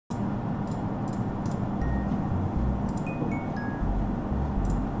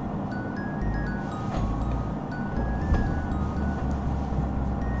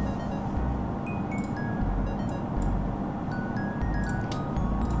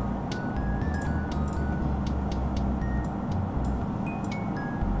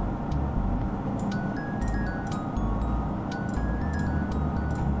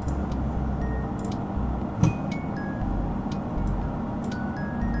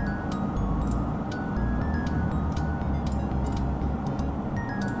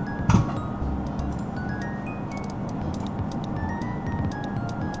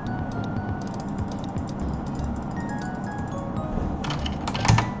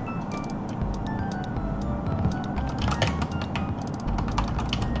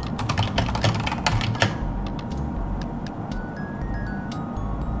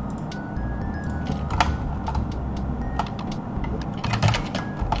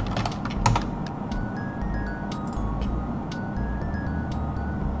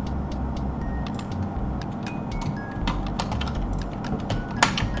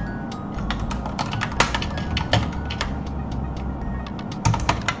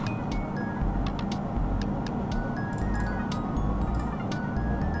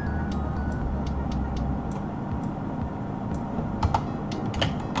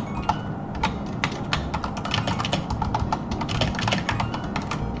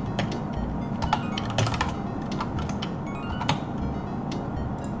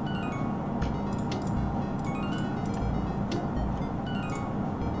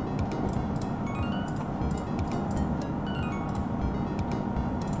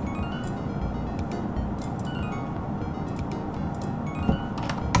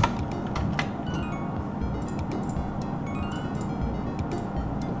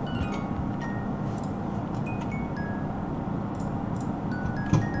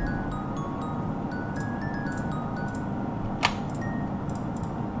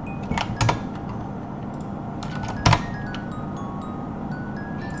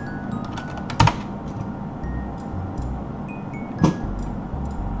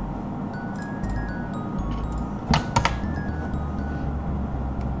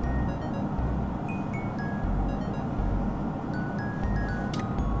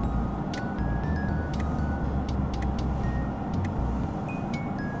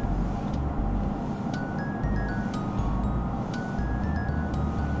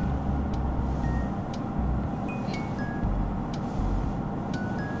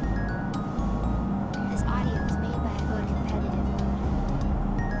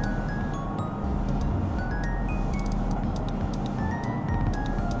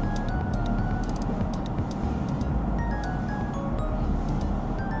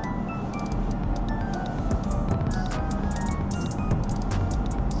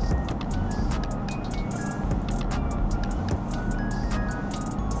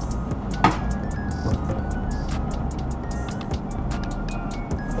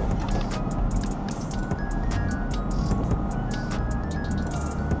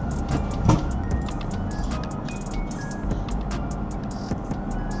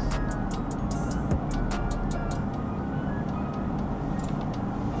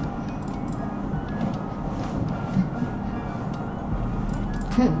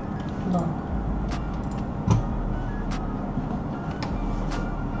No.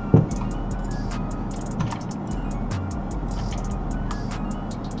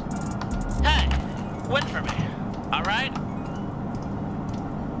 Hey, win for me. All right.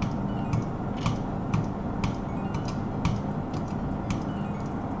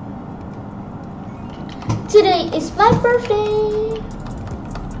 Today is my birthday.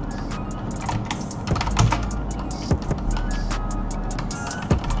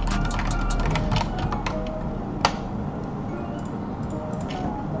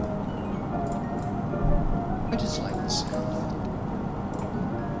 I just like the sound.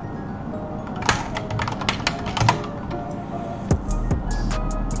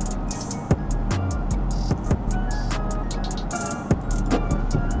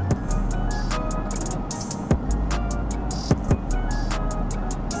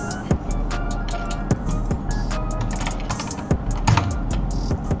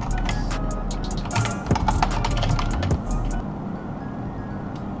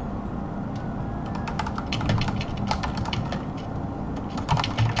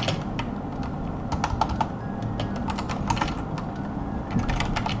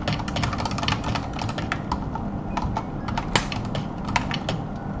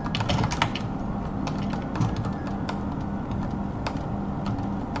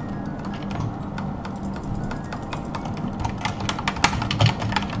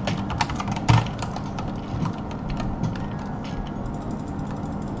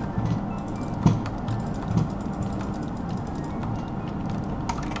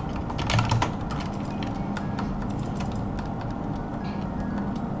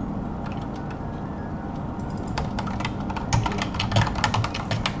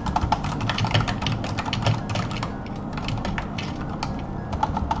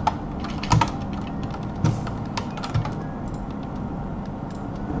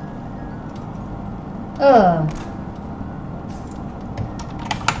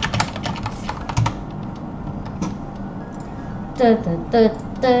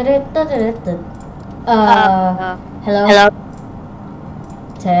 Uh. Hello. Hello.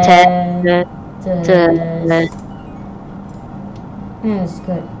 Test. Test. It's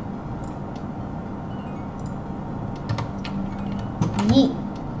good. Yeet.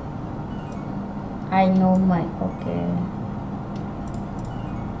 I know my okay.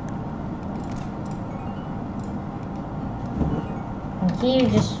 I'm here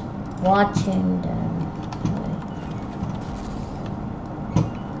just watching them.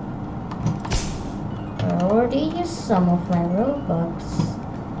 I already used some of my Robux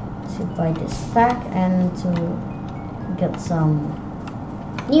to buy this pack and to get some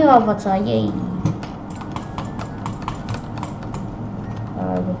new avatar. Yay!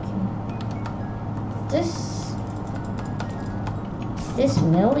 This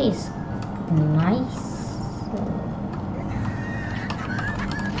mill is nice.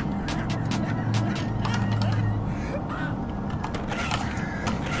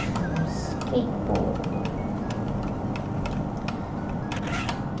 Skateboard.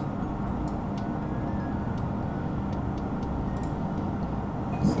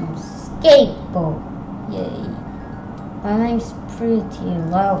 Some skateboard. Yay. My name's pretty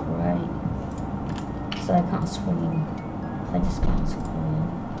loud, right? So I can't scream. I just can't scream.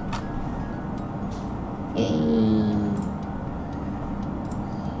 Yay.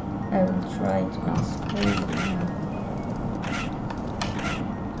 I will try to not scream.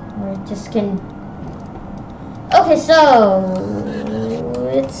 Or just can. Okay, so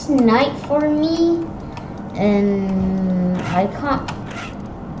it's night for me, and I can't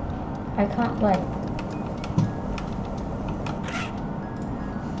like.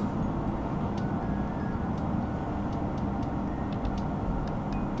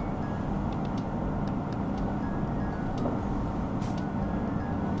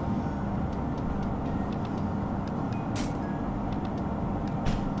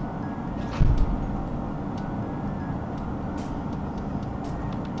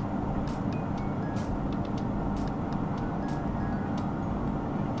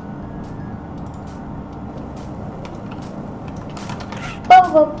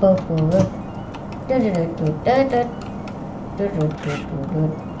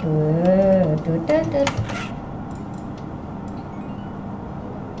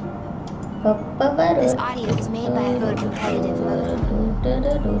 This audio is made by a competitive mode.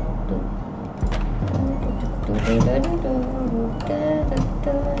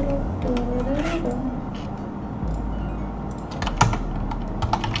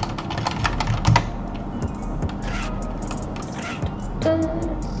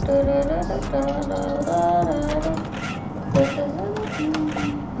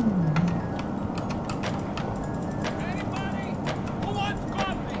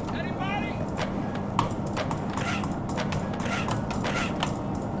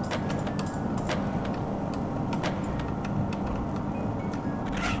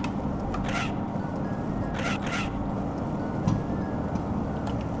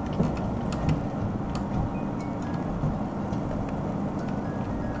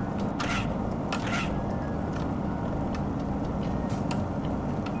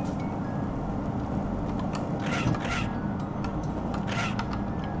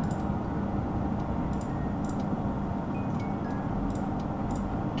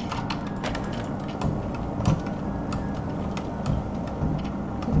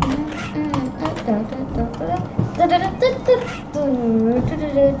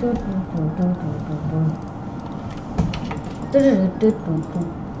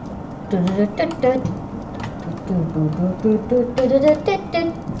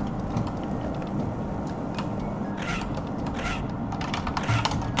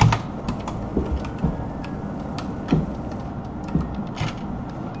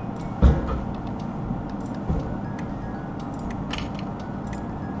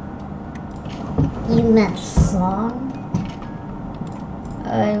 In that song,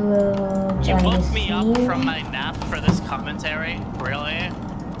 I will You join woke this me up scene. from my nap for this commentary? Really?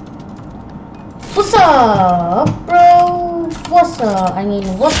 What's up, bro? What's up? I mean,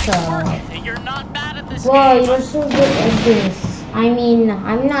 what's up? You're not bad at this Wow, game. you're so good at this. I mean,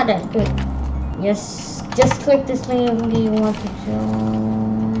 I'm not that good. Yes, just click this link if you want to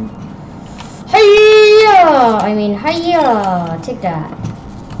join. Hiya! I mean, hiya! Take that.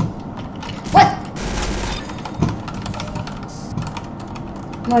 What?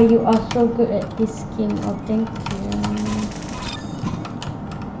 Wow, you are so good at this game. Oh, thank you.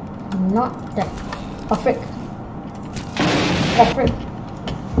 Not that. Oh, frick. Oh, frick.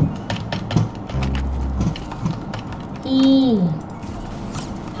 E.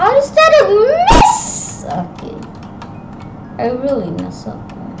 How is that a miss? Okay. I really mess up.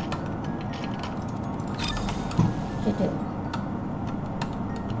 You do.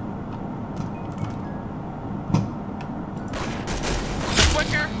 The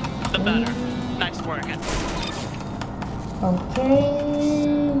quicker, the better. Nice working.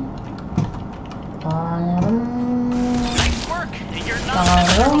 Okay. Nice work. You're not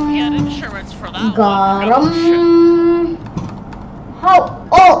bad. You had insurance for that Got one. 'em. How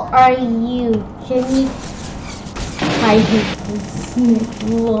old are you? Can you? I hate this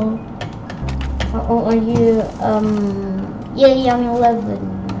long. How old are you? Yeah, I'm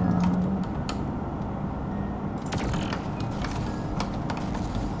 11 now.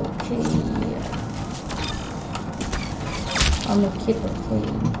 Okay. I'm a kid, okay.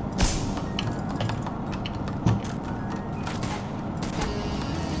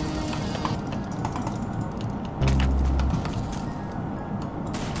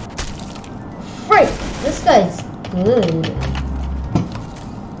 Frick! This guy's good.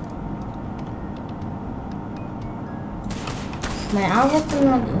 My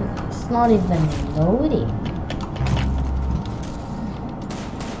avatar it's not even loading.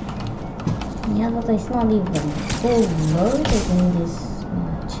 The avatar is not even full loaded in this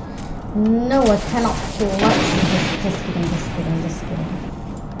match. No, I cannot flex. Just kidding.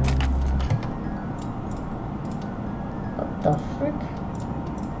 What the frick?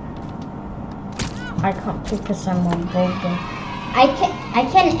 I can't because I'm on golden. I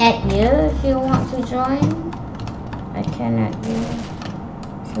can add you if you want to join. I can add you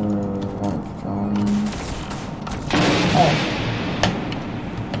to want to join. Oh.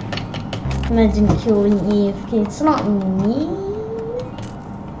 Imagine killing EFK. It's not me.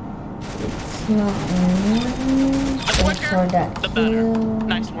 It's not me. Thanks for that kill.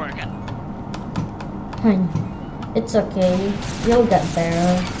 Nice working. It's okay. You'll get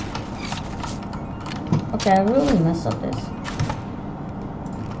there. Okay, I really messed up this.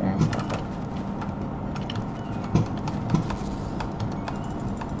 Can I stop it?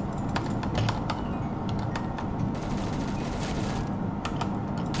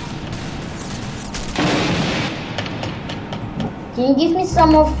 Can you give me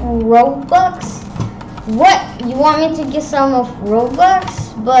some of Robux? What? You want me to get some of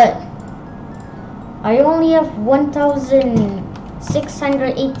Robux? But I only have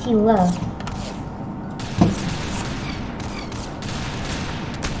 1,680 left.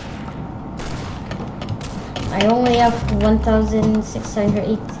 I only have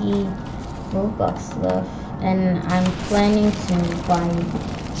 1,680 Robux left, and I'm planning to buy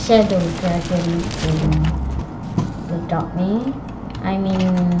Shadow Dragon to adopt me. I mean,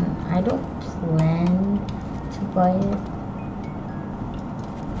 I don't plan to buy it.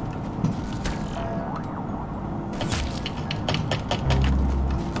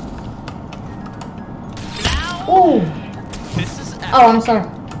 Oh! This is Oh, I'm sorry.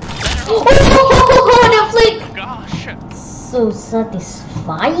 Oh, the flick! Gosh. So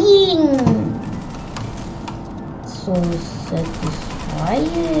satisfying. So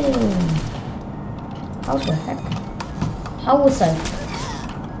satisfying. How the heck? How was I?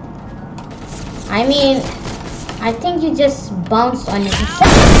 I mean, I think you just bounced on it.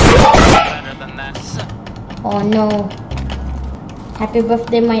 Better than this. Oh no. Happy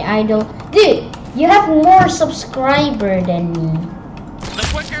birthday, my idol. Dude, you have more subscriber than me. The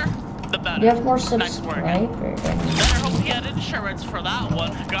quicker, the better. You have more Nice working. subscriber than me. Better hope you had insurance for that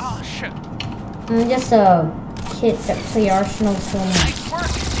one. Gosh. I'm just a kid that play Arsenal so much. Nice work.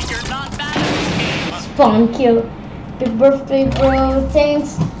 You're not bad at this game. Spawn kill. Big birthday, bro.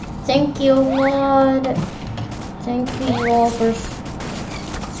 Thanks. Thank you, Lord. Thank you all for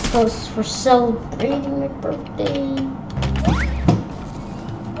celebrating my birthday.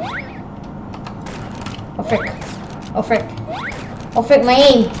 Oh frick. Oh frick. Oh frick, my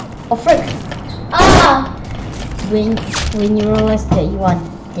aim. Oh frick. Ah! When you realize that you are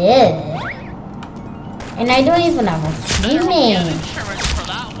dead. And I don't even have a Better hope you teammate. have insurance for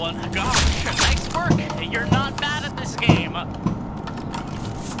that one. Gosh, nice work. You're not bad at this game.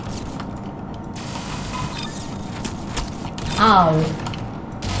 Ow.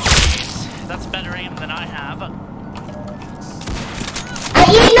 That's better aim than I have. No.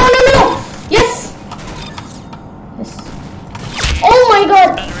 Yes. Yes. Oh my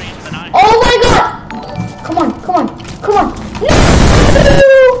god. Better aim than I have. Oh my god. Come on.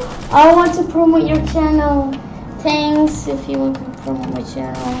 No! I want to promote your channel. Thanks if you want to promote my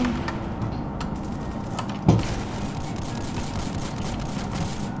channel.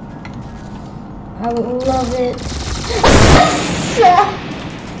 I would love it.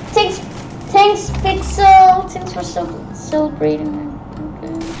 Thanks, Pixel. Thanks for celebrating my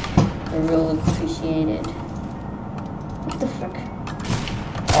birthday. I really appreciate it. What the frick?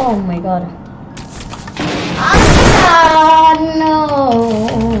 Oh my god. Ah, no.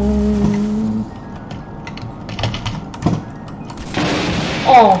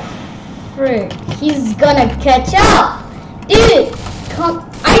 Oh, frick. He's gonna catch up. Dude, come.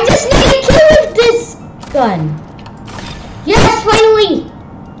 I just need to kill with this gun. Yes, finally.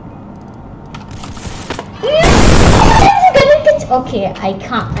 Okay, I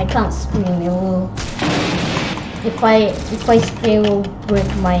can't scream. It will. If I scream, it will break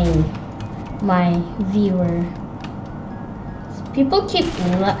my viewer. People keep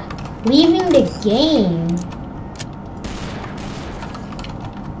leaving the game.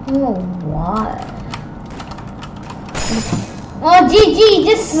 Oh, what? Oh, GG!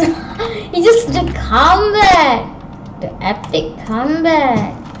 He just the comeback, the epic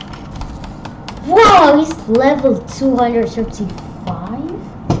comeback. Wow, he's level 235.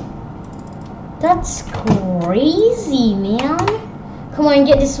 That's crazy, man. Come on,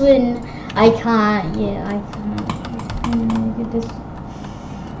 get this win. I can't. Yeah, I can't. Get this.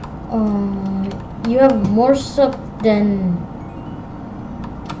 You have more sub than.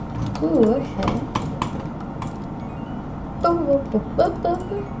 Ooh, okay.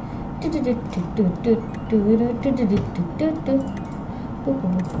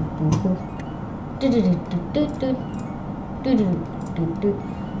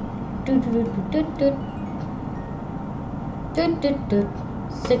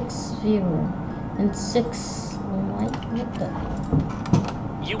 Six viewer and 6 like what the.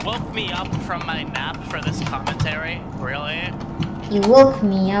 You woke me up from my nap for this commentary? Really? You woke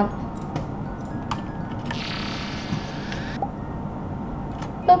me up.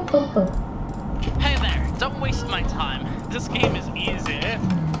 Hey there, don't waste my time. This game is easy.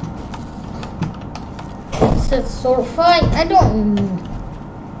 It's a sword fight. I don't.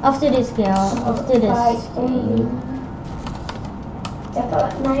 After this game, after this game.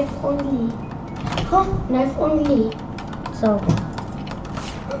 Cakap knife only. Huh? Knife only. So.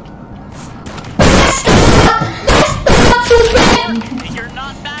 You're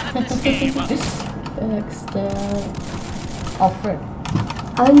not bad at this game. Backstab. Offer.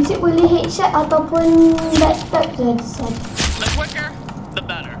 Encik boleh headshot ataupun backstab je saja. The quicker, the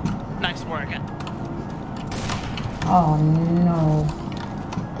better. Nice work. Oh no.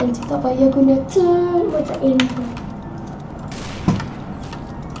 Encik tak payah guna tool macam ini.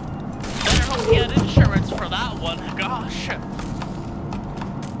 Better hope you had insurance for that one. Gosh.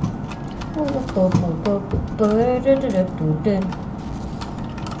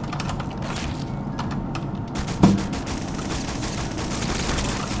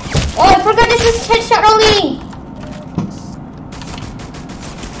 Oh, I forgot this is headshot only.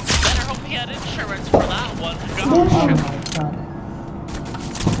 Better hope you had insurance for that one. Oh my Gosh. god.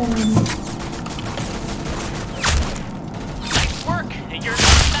 Nice work. You're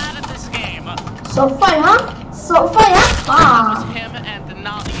not bad at this game. So fun, huh? So fun, huh? That Ah. was him and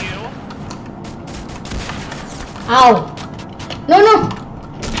not you. Ow. No.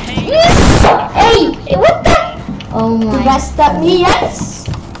 Hey. Hey, what the? Oh You my. backstab me, yes?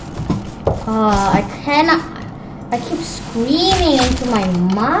 I cannot. I keep screaming into my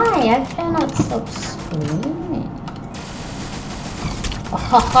mic. I cannot stop screaming.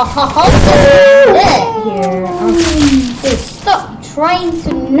 Dead here. Dude, stop trying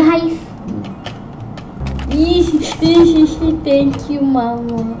to knife me. Thank you,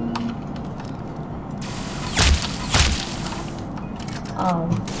 Mama. Oh.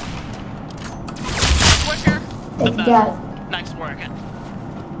 Quicker, the Take better. that. Nice work.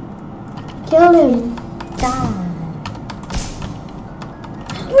 Kill him. Die.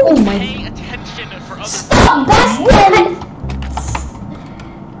 Oh my. Pay attention for other Stop, bastard!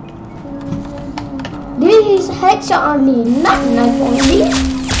 This is headshot only, not knife only.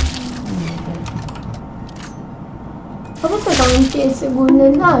 Apa tu kamu cik guna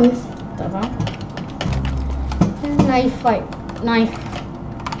knife? Tak tahu. Knife fight. Knife.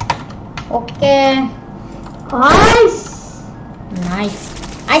 Okay. Nice! Nice.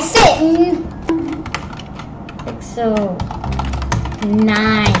 I said so.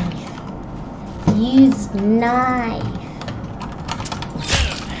 Knife. Use knife.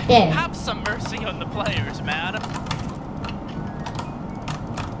 There. Have some mercy on the players, man.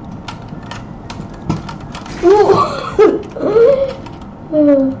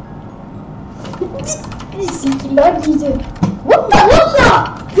 Sikit lagi je. What the?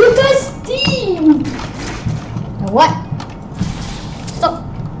 You guys team! What? Stop.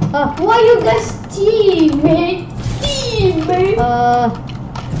 Why you guys teammate? Teammate?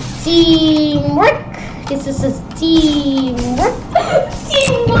 Teamwork. This is a teamwork.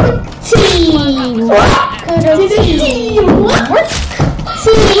 Teamwork! Teamwork. Teamwork!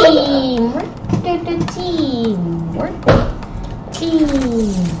 Teamwork. Teamwork. Teamwork.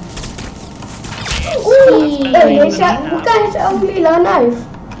 Team. Headshot, bukan headshot ambil lah knife.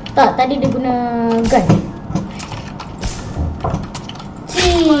 Tak, tadi dia guna gun.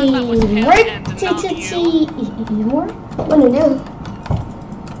 Teamwork. Teamwork. Mana dia?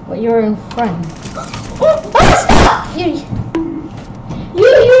 But you're in front. Stop! You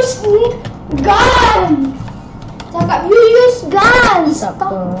You use gun! Cakap you use gun!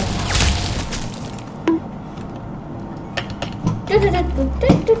 stop.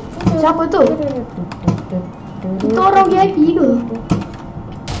 Siapa tu? Itu orang VIP ke?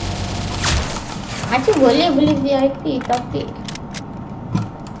 Aku boleh beli VIP tapi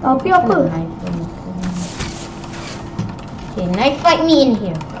Tapi apa? Okay, knife fight me in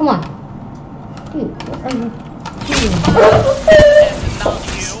here. Come on. Dude, what are you doing? Not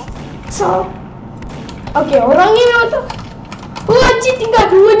you. So, okay, orang ni macam Cik tinggal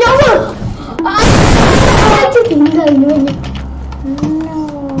 2 nyawa. Cik tinggal 2 nyawa. No.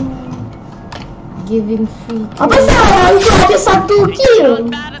 Giving free kill. Apa salah itu ada 1 kill?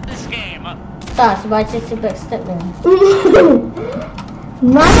 Not bad at this game. Tak, sebab aku backstab dia.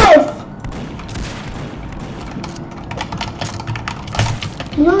 Knife.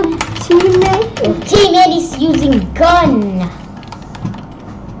 Your teammate. Your teammate is using gun.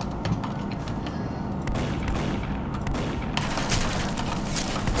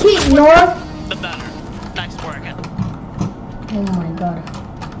 Kick north. The better. Nice work. Oh my god.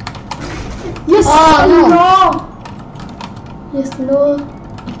 Yes, Oh, no. no. Yes, no.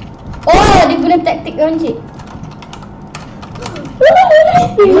 Oh, dia guna taktik kan cik.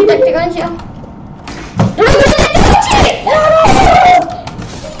 Dia guna taktik kan cik. Dia guna taktik kan cik.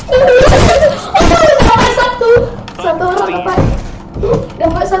 Dapat satu. Satu orang dapat.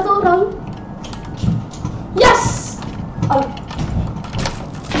 Dapat 1 orang. Yes.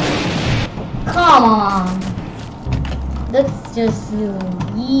 Come on. That's just your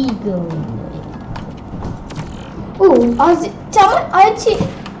ego. Aziz, macam Aziz.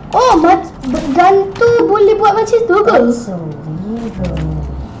 Oh, gun tu boleh buat macam tu ke? That's so ego.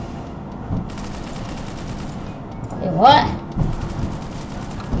 Hey, what?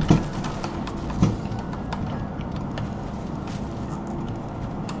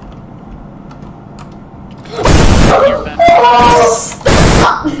 You're better. Oh,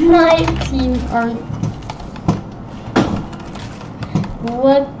 stop. My team are.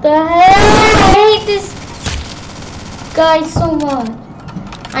 What the hell? I hate this guy so much.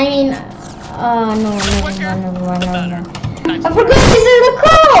 I mean, no, never mind. I forgot this is the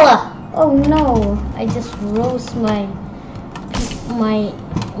call. Oh no, I just roast my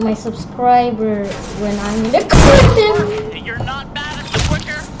subscriber when I'm in the call. You're not bad at the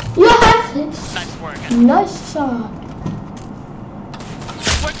quicker. You have Nice work. nice shot.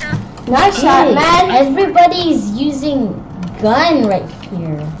 Quicker. Nice shot, man. Everybody is using gun right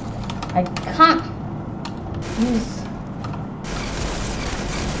here. I can't use.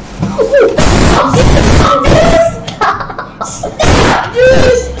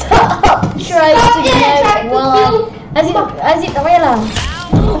 Stop! Try to get well. Aziz, tak payahlah.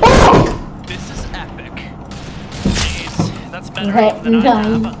 This is epic. Jeez, that's better Right, than I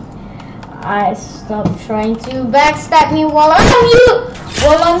nine. have. I stop trying to backstab me while I'm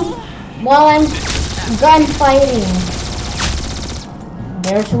gunfighting.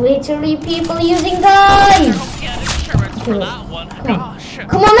 There's literally people using guns. Get insurance for that one. Gosh.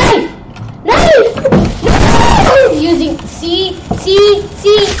 Come on, knife! Knife! No! He's using. See.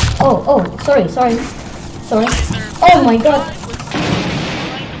 Oh, sorry. Oh my god.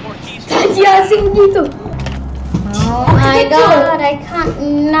 Jelasin gitu. Oh my god, I can't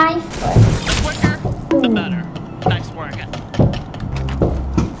knife it. The quicker, the better. Nice work. I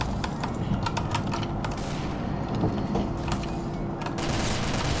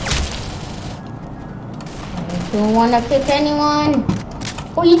don't wanna pick anyone.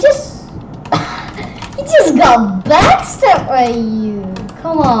 Oh, you just got backstabbed by you.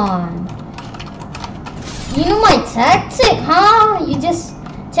 Come on. You know my tactic, huh? You just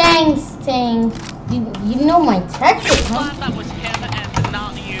thanks. You know my tactic, huh? Glad that was him and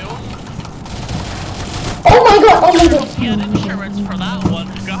not you. Oh my god. Get insurance for that one.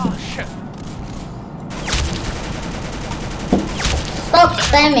 Gosh. Stop Get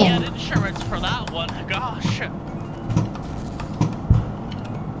spamming. insurance for that one. Gosh.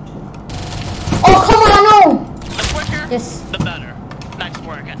 Oh, come on, no. The quicker, Yes. the better. Nice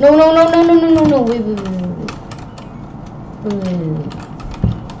work. No. Wait.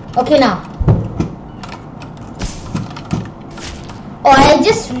 Okay, now. Oh, I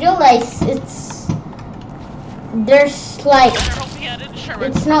just realized there's like, Better hope he had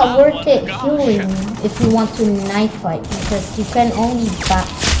insurance it's for not that worth one. it Gosh. killing if you want to knife fight because you can only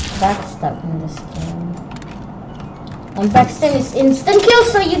backstab in this game. And backstab is instant kill,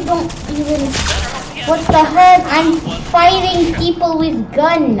 so you don't even. What the heck? I'm fighting people with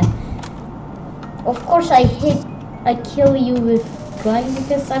gun. Of course, I kill you with gun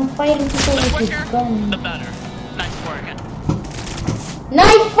because I'm fighting people The with quicker, gun. the better. Nice work.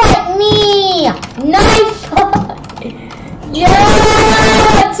 knife fight me. Knife fight.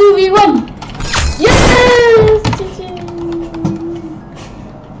 Yeah, 2v1. Yes.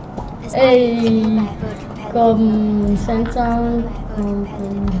 This Hey, audio is made by a good competitive come, send sound.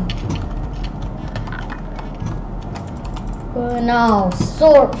 Now,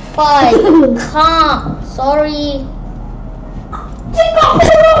 sword fight. Can't. Sorry.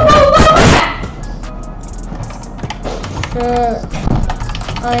 Sure.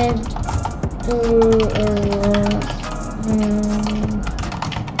 I do.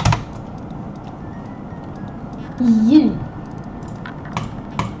 You.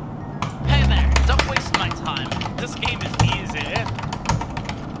 Hey there, don't waste my time. This game is easy.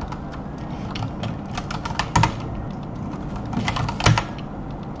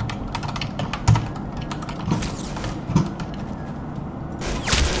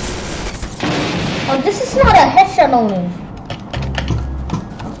 Oh, this is not a headshot only.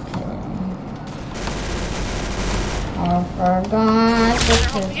 Oh, for God, Better this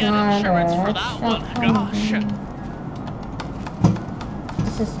hope is he had not insurance for a that one. headshot. Gosh.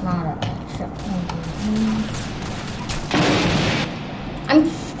 This is not a headshot. I'm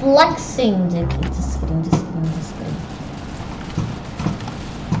flexing. Just kidding.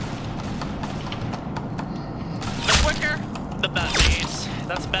 The quicker, the better.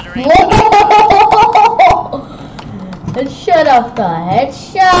 That's better aim. Headshot off the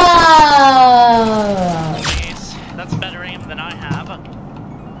headshot. That's better aim than I have.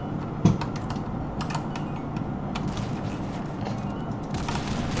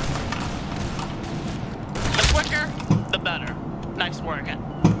 The quicker, the better. Nice work.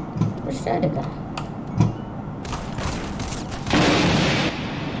 Where's the other guy?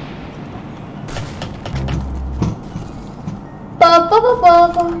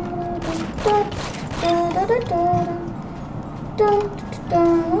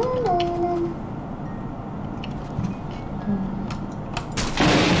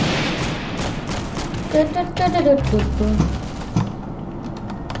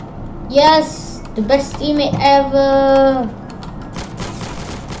 Yes, the best teammate ever.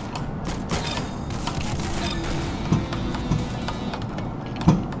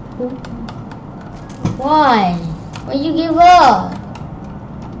 Why? Why you give up?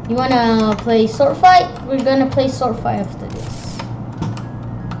 You wanna play sword fight? We're gonna play sword fight after this.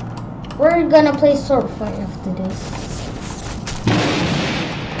 We're gonna play sword fight after this.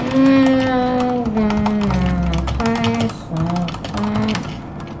 I'm gonna play sword fight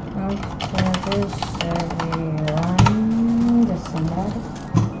after this, everyone. Just a minute.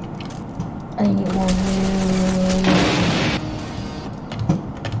 I need more room.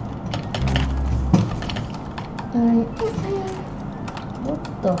 What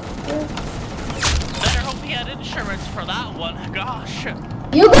the frick? Better hope he had insurance for that one. Gosh.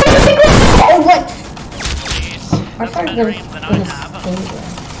 You gotta pick it up! Or what? Jeez, I that's thought better you aim than I gonna have. stay there.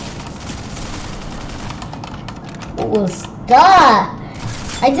 What was that?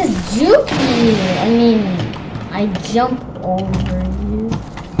 I just juked you. I mean, I jump over you.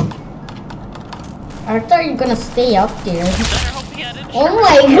 I thought you were gonna stay up there. Oh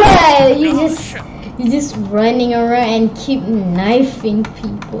my god! You just running around and keep knifing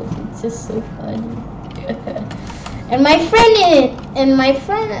people. It's just so funny. And my teammate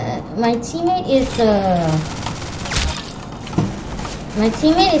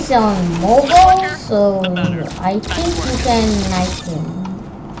is on mobile, so I think you can knife him.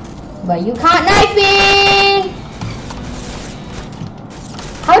 But you can't knife me!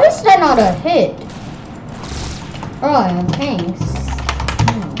 How does that not a hit? Oh, thanks.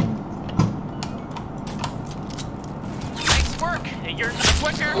 Nice work. You're not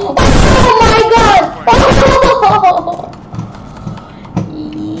quicker. Oh my god! Oh!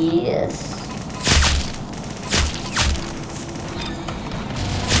 Yes.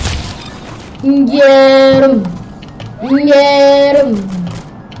 Get him! Get him!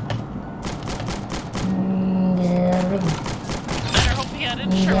 Get him! Better hope he had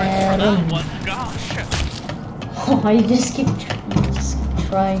insurance for that one. Gosh. Oh, you just keep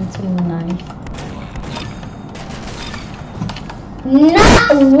trying to knife.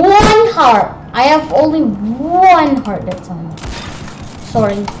 Not one heart. I have only one heart that time.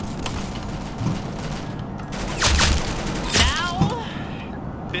 Sorry. Now,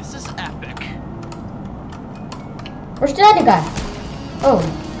 this is epic. Where's the other guy? Oh.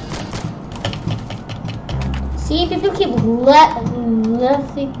 See, people keep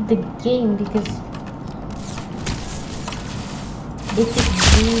lefting the game because they keep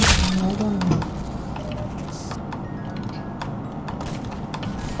losing. I don't know.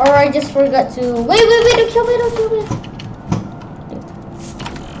 Or I just forgot to wait, don't kill me.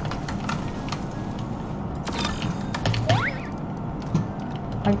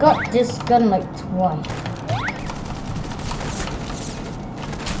 I got this gun like twice.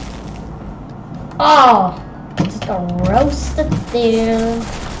 Oh, just got roasted there.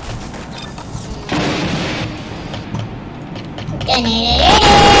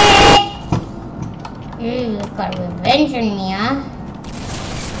 You got revenge on me, huh?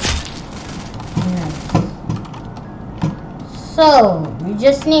 So, we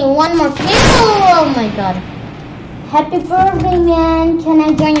just need one more kill. Oh my god. Happy birthday, man. Can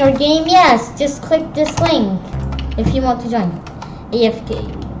I join your game? Yes, just click this link if you want to join. AFK.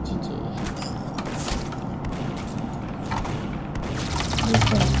 GG.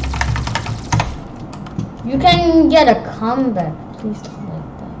 You can get a comeback. Please don't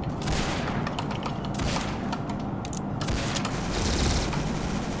like that.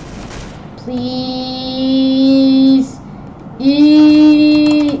 Please.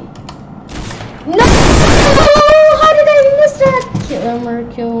 No! How did I miss that? Kill him or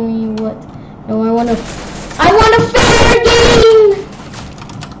kill me? What? No, I want a fair game!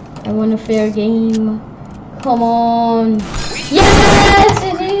 I want a fair game. Come on. Yes,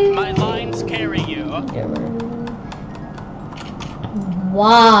 it is! My lines carry you.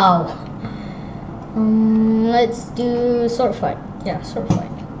 Wow. Let's do sword fight. Yeah, sword fight.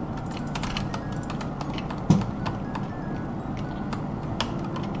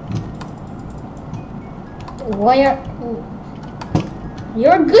 Why are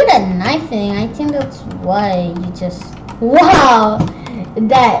you're good at knifing? I think that's why you just wow.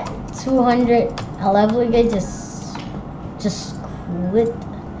 That 200 level guy just quit.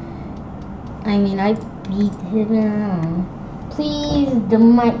 I mean, I beat him. Please, the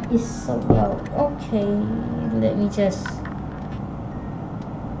mic is so loud. Okay, let me just.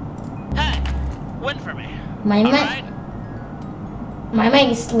 Hey, win for me. My mic. Alright? My mic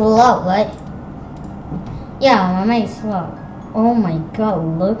is still loud, right? Yeah, my mic is loud. Oh my god,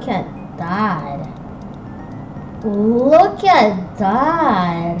 look at that. Look at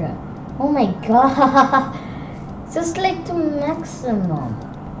that. Oh my god. Just like the maximum.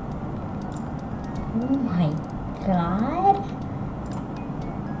 Oh my god.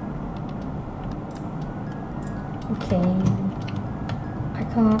 Okay. I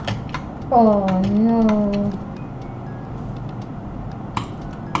can't. Oh no.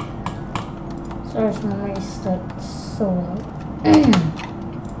 Sorry, my mic is stuck so loud.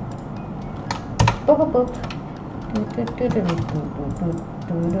 Boop, boop, boop.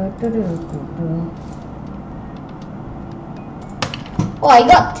 Oh, I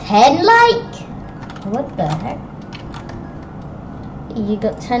got 10 like? What the heck? You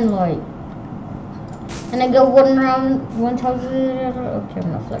got 10 like. And I got 1 round 1000. Okay,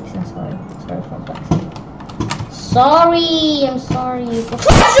 I'm not flexing, sorry. Sorry for flexing. Sorry, I'm sorry.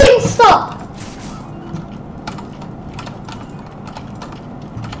 Flexing, stop!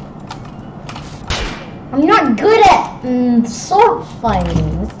 I'm not good at sword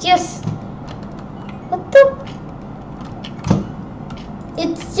fighting. It's just what the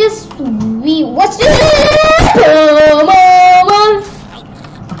It's just we. What's this? Mama.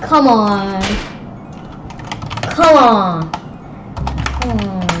 Come on. Come on. Come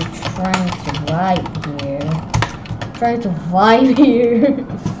on. Trying to vibe here. Trying to vibe here.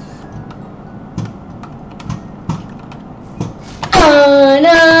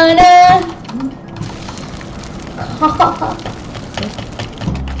 Na na.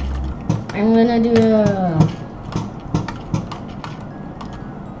 I'm gonna do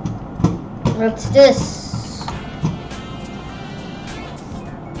what's this?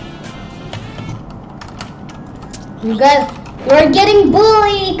 You're getting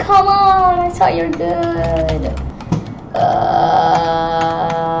bullied. Come on, I thought you're good.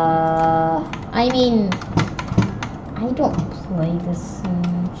 I mean, I don't play this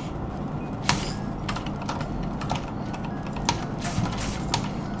much.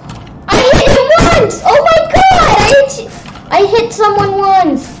 I hit him once! Oh my god! I hit someone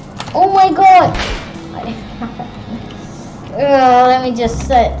once! Oh my god! Let me just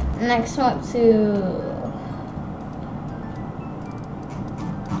set next one to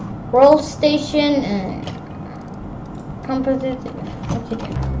roll station and competitive. Okay.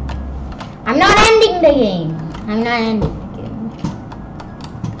 I'm not ending the game. I'm not ending the game.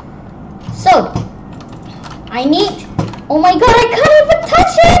 So I need. Oh my god! I can't even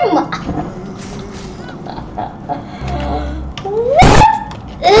touch him. What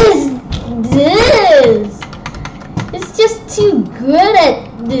is this? It's just too good at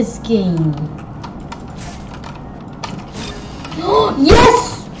this game. Yes!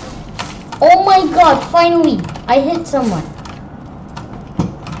 Oh my god, finally, I hit someone.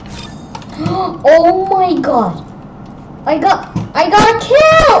 Oh my god. I got a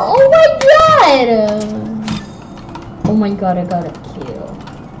kill! Oh my god! Oh my god, I got a kill.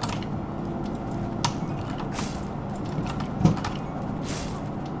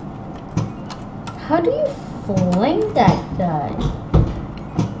 How do you flame that guy?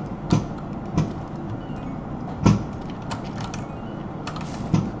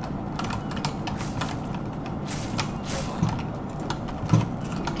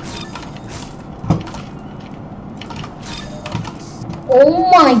 Oh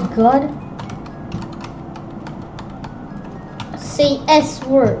my god. Say S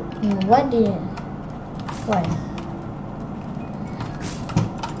word. What did it? What?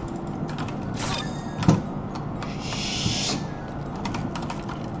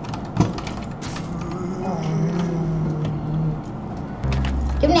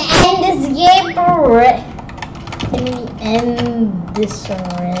 Give me end this game already. Can we end this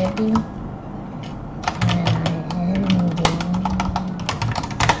already?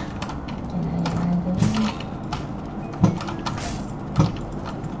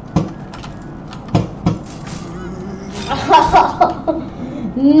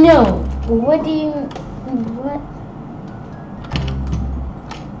 No. What do you? What?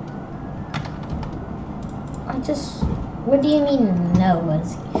 What do you mean no?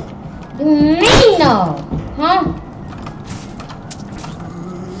 You mean no? Huh?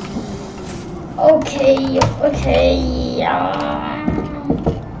 Okay.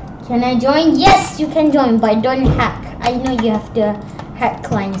 Can I join? Yes, you can join, but don't hack. I know you have to hack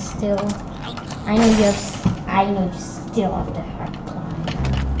client still. I know you still have to hack client.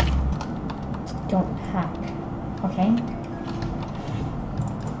 Don't hack. Okay.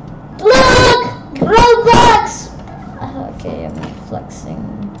 Look! Roblox! Okay, I'm not flexing.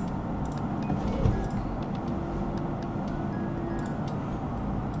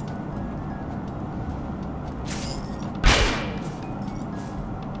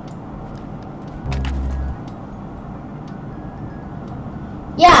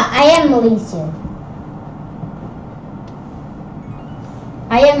 Yeah, I am Malaysian.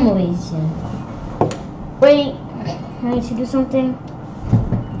 I am Malaysian. Wait, I need to do something.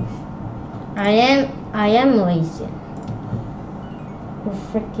 I am Malaysian. Your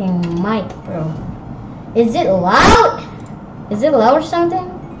freaking mic, bro. Is it loud? Is it loud or something?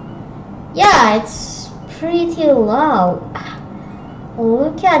 Yeah, it's pretty loud.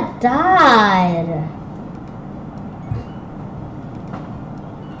 Look at that.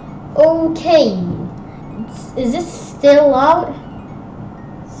 Okay. Is this still loud?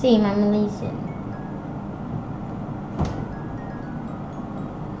 Same, I'm Malaysian.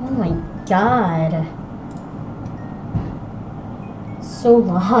 Oh my god. So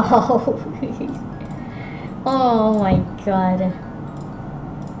loud. Oh my god.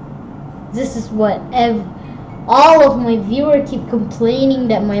 This is what all of my viewers keep complaining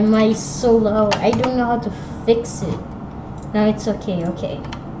that my mic is so loud. I don't know how to fix it. No, it's okay.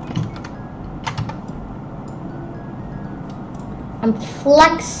 I'm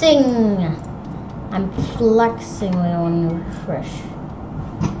flexing. I'm flexing. Wait, I want to refresh.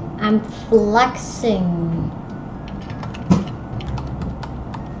 I'm flexing.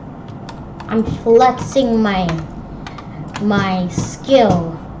 I'm flexing my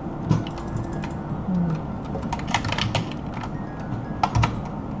skill.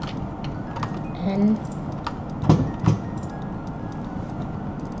 And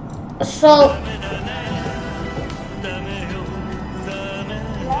so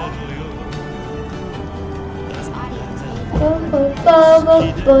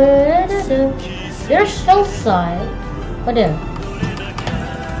you're so sad. What is?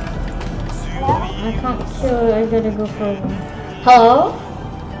 I can't kill. I gotta go for one. Hello?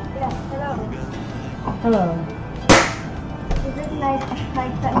 Yes, hello. Hello. Is it night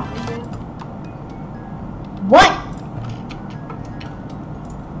time for you? What?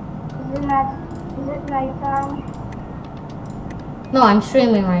 Is it night time? No, I'm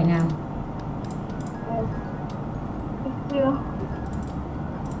streaming right now. Yes. Me too.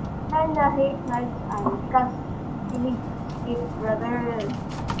 Kinda hate night time because you need to sleep, brother.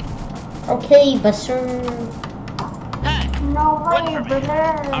 Okay, Buster. Hey, No one way, for me. brother.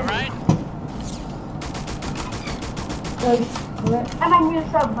 All right. I'm a new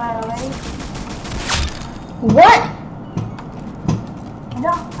sub, by the way. What?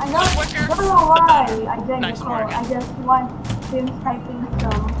 I don't know why I joined Nice the call. work. I just want him typing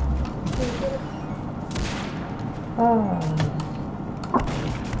some figures. Oh.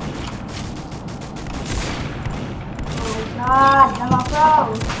 Oh god, I'm a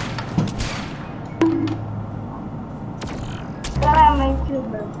pro. But I'm a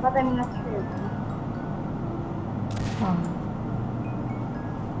YouTuber, but I'm not sure. Oh.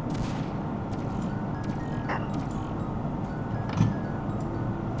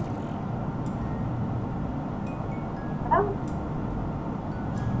 Oh.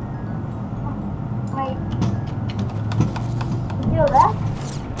 Wait. You feel that?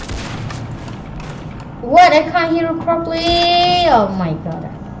 What? I can't hear you properly. Oh my god.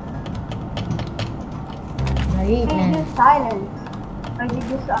 Right, Hey, man. you silent. Or did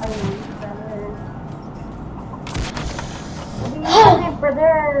you silent, brother? What do you say,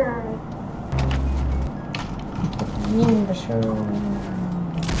 brother? Buster.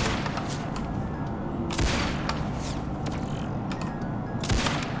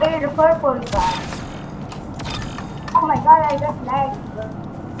 Hey, the purple guy. Oh my god, I just lagged, bro.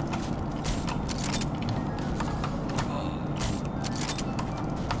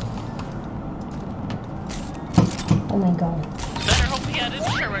 Oh my god. Better hope he had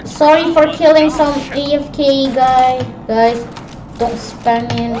insurance. Sorry for killing some AFK guy. Guys, don't spam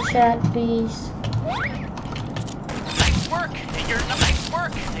me in the chat, please. Nice work. Nice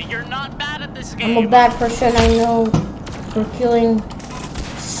work. You're not bad at this game. I'm a bad person, I know. For killing.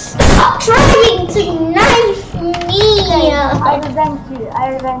 Stop trying to knife me! I revenge you.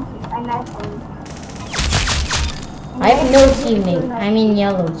 I knife you. I have no teammate. I'm in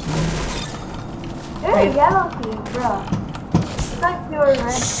yellow team. You're a yellow team, bro. It's like you're red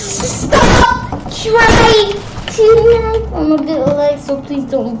team. Stop trying to knife! I'm a bit light, so please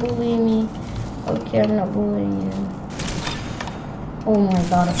don't bully me. Okay, I'm not bullying you. Oh my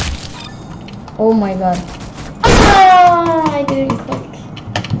god. Oh my god. Ah, I didn't click.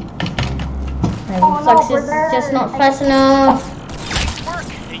 My reflex is just not fast enough. Nice work.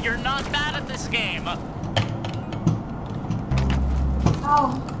 You're not bad at this game.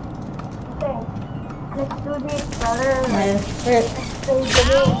 Oh. Okay. Let's do this, brother. My reflex. Let's play the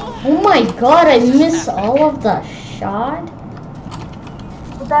game. Oh my god, I missed all of that shot.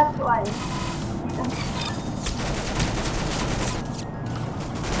 So that's why.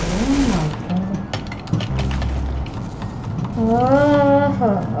 Oh my god.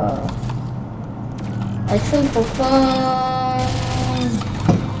 I shoot for fun.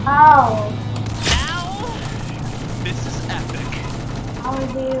 Ow. Now, this is epic. How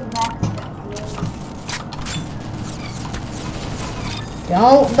do you backstab me?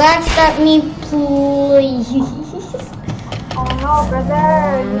 Don't backstab me, please. Oh no,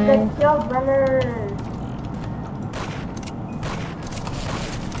 brother. You got killed, brother.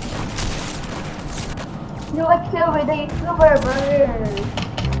 You got killed with a YouTuber, brother.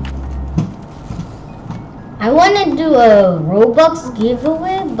 I want to do a Roblox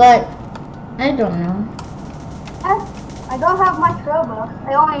giveaway, but I don't know. I don't have much Robux.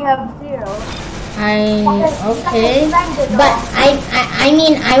 I only have 0. Okay, but I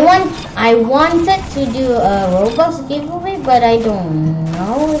mean I wanted to do a Roblox giveaway, but I don't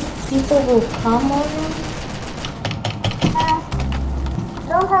know if people will come over.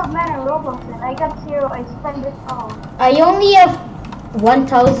 I don't have many Robux and I got 0. I spend it all. I only have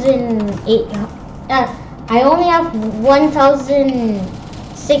 1,008. I only have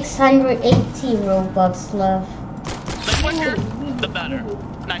 1,680 Robux left. The quicker, the better.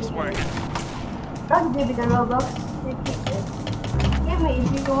 Nice work. Don't give me the Robux. Give me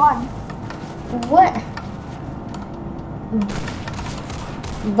if you want. What?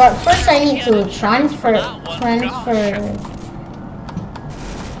 But first I need to transfer.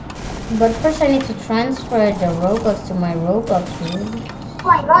 But first I need to transfer the Robux to my Robux room. Oh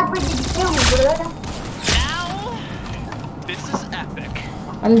my god, where did you kill me, brother? Now, this is epic.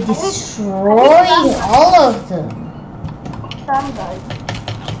 I'm destroying all of them. Some guys.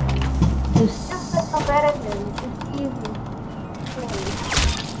 Just- Just the competitive. It's easy.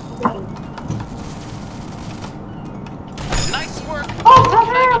 Okay. Nice work. Oh,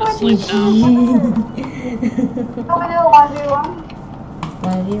 Can I brother, go to what sleep did now? you do? 1v1?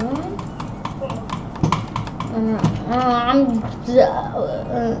 1v1? I'm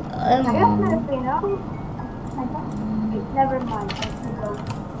Are you Filipino? I don't. Never mind. Let's go.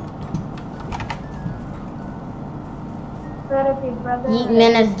 Brother.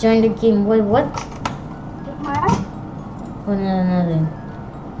 Yeetman has joined the game. Wait, what? Man? Oh, no.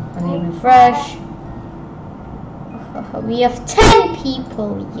 Let me refresh. We have 10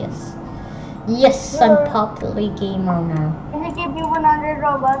 people. Yes. Yes, I'm popular gamer now. Can I give you 100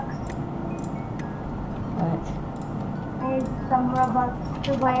 Robux? Alright. I need some Robux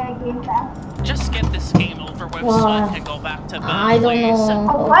to buy a game pass. Just get this game over with so I can go back to bed. I don't please. know.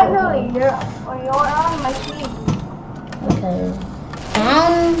 Oh, finally, you're on my team. Okay.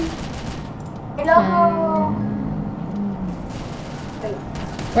 Down. Hello.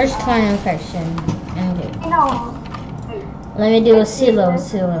 Where's clan infection? Okay. You know. Let me do a silo.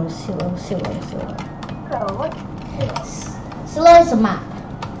 So what? Silo is a map.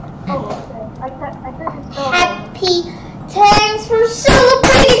 Oh, okay. I thought it's so. Happy thanks for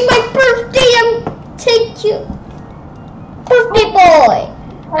celebrating my birthday. Thank you. Birthday boy.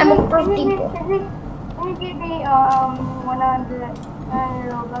 I'm a birthday boy. Can you give me 100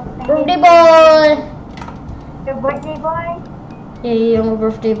 Robux? Birthday boy. Your birthday boy? Yay, I'm a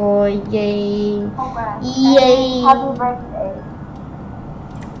birthday boy. Yay. Congrats. Yay. Happy birthday.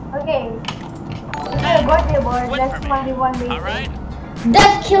 Okay. Your birthday boy. Wait That's for me. 21 days. Alright?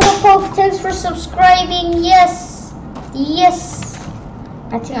 Death Killer Pope, thanks for subscribing. Yes. Yes.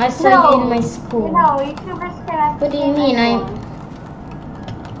 I think I saw you in my school. You know, YouTubers cannot. What do you mean?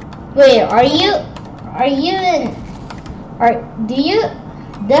 Wait, do you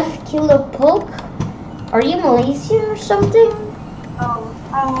Death Killer Poke? Are you Malaysian or something? Oh,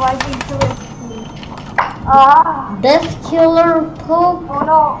 I'm watching YouTubers. Death Killer Poke? Oh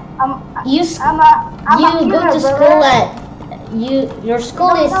no, You I'm a go killer, to school brother. at your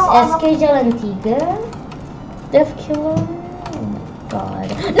school No, is no, I'm SK Jalan 3? Death Killer? Oh my god.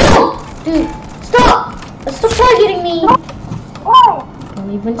 No! Dude, stop! Stop targeting me! Why?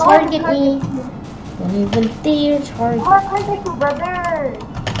 Don't even Oh, target target me. Don't even dare target. I'm a targeter, brother.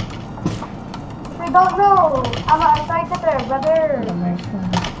 If you don't know, I'm a targeter, brother. Oh my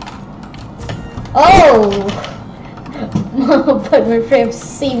phone. Oh! But my friends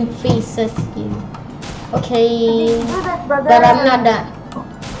same face as you. Okay. Do that, brother. But I'm not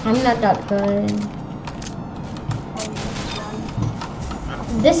that good.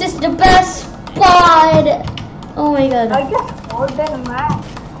 This is the best spot! Oh my god. I just scored the map.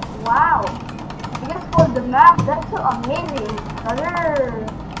 Wow. I just scored the map. That's so amazing, brother.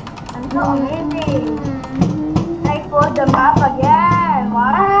 I'm so amazing. I scored the map again.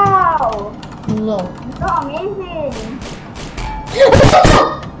 Wow. Look. I'm so amazing.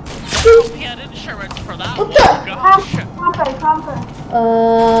 Hope he had insurance for that What one. the? Gosh. Conquer.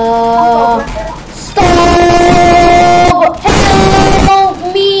 Stop! Help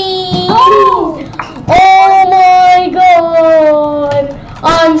me! Oh my god!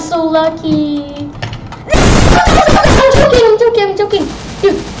 I'm so lucky. I'm joking.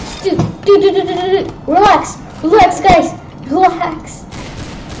 Dude. Relax, guys.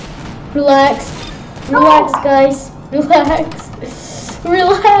 Relax, guys. Relax.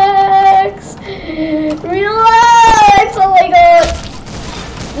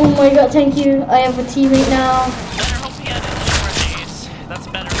 Oh my god, thank you. I have a teammate now. Better hope he had insurance. That's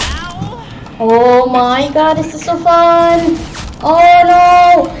better now. Oh my god, this is so fun. Oh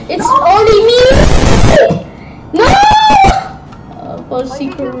no, it's only me. No! For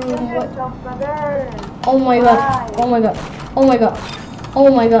secret room. What? Oh my god. Oh my god. Oh my god. Oh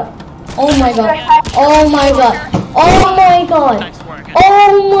my god. Oh my god. Oh my god. Oh my god. Nice work.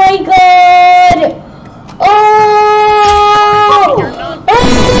 Oh my god. Oh! You're not Oh!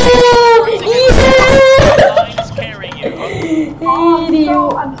 Lines carry you.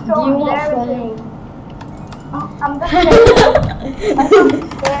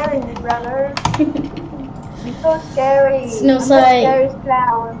 Snowside. There is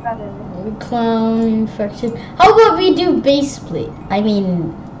clown, brother. Clown infection. How about we do base plate? I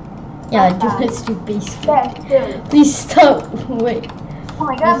mean, yeah, let's do base plate. Yes, too. Please stop. Wait. Oh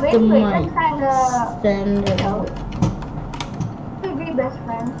my god, Where's the wait, mic? that's kinda... Standard. We be best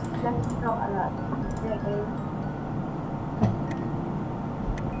friends. Let's talk a lot. Okay.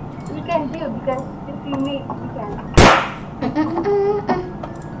 We can do, because if we meet, we can.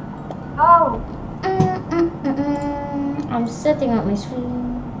 Oh! I'm setting up my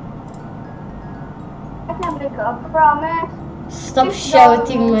screen. I can make a promise. Stop Keep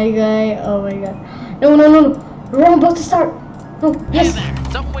shouting, going. my guy. Oh my god. No, no, no, no. We're about to start. No, Hey yes. there,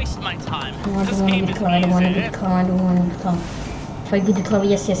 don't waste my time. I don't This want to game be is the clown. I don't want to be easy. the clown. I don't want to be the clown. If I be the clown,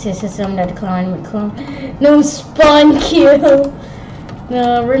 yes, yes, yes, yes, I'm not the clown. I'm the clown. No spawn kill.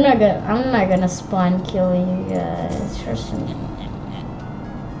 No, we're not gonna. I'm not gonna spawn kill you guys. Trust me.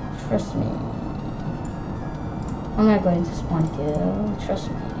 Trust me. I'm not going to spawn kill. Trust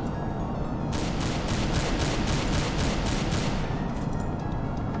me.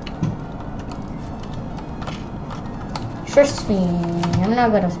 Trust me. I'm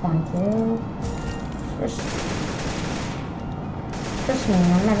not gonna spawn kill. Trust me.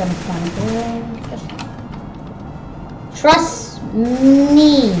 I'm not gonna spawn kill. Trust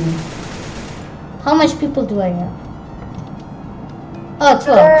me. How much people do I have? Oh, 12.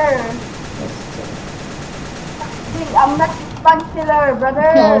 Brother. Please, I'm not spawn killer,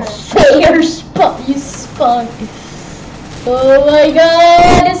 brother. Oh, fair spot. You spawn. Oh my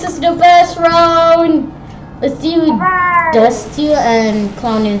god, this is the best round. Let's do Dusty and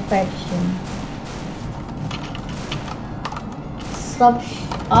Clown Infection. Stop.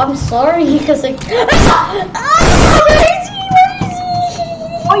 I'm sorry, because like. Where is he? Where is he?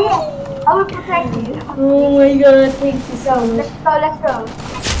 Oh yeah, I will protect you. Oh my god, thank you so much. Let's go.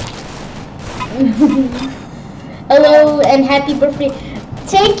 Hello and happy birthday.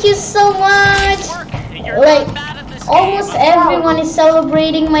 Thank you so much. You're Like, not bad at this almost game. everyone is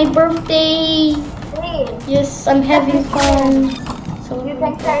celebrating my birthday. Please, Yes, I'm having fun. you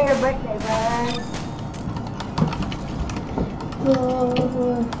can share your birthday, brother.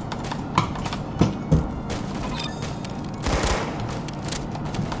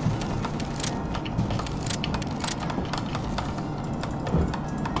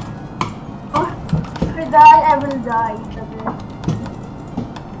 If you die, I will die, brother.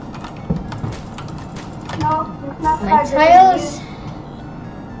 No, it's not My harder than tiles. you.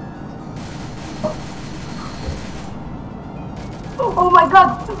 Oh my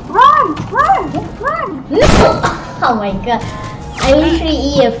god! Run! No! Oh my god. I literally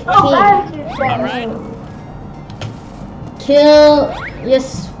EFK. Oh, man, she's dead. Alright. Kill.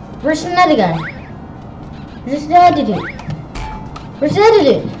 Yes. Where's another guy? Where's the other dude? Where's the other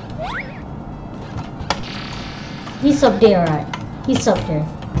dude? He's up there, right? He's up there.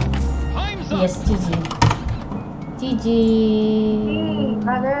 Yes, GG. GG. Hey,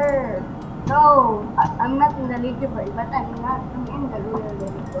 brother. No, I'm not in the leaderboard, but I'm in the rural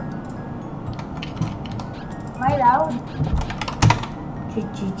leaderboard. Am I loud?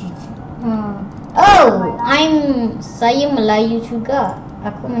 Oh, saya Melayu juga.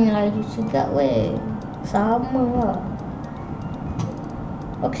 Aku Melayu juga, weh. Sama lah.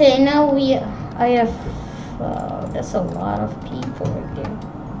 Okay, now I have, that's a lot of people right there.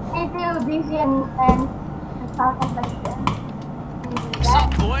 Me too, DC and South African. What's up,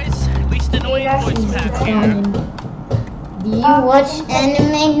 boys? At least annoying voice back here. Do you watch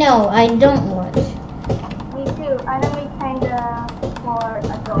anime? No, I don't watch. Me too. Anime kinda for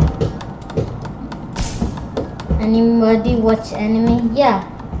adults. Anybody watch anime? Yeah.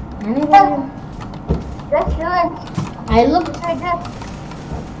 Anybody? That's good. I look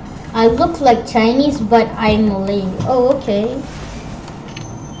I just like Chinese, but I'm Malay. Oh, okay.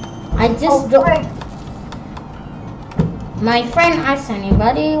 I just don't. frick. My friend asked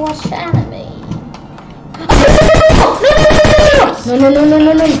anybody watch anime. No, no, no, no,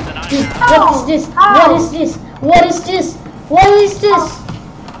 no, no, no. What is this? What is this? What is this? What is this?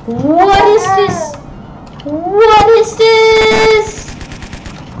 What is this? What is this?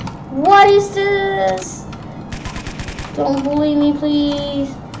 What is this? Don't bully me, please.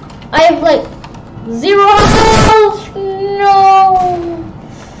 I have like 0 health. No.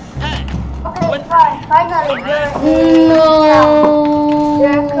 Hey, Okay, fine. Finally, No.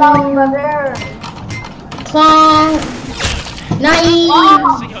 you're a clown, brother. Clown. Naive.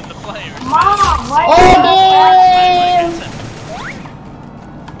 see how the players. Mom, why Oh, you damn.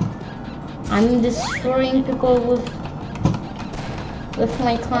 I'm destroying people with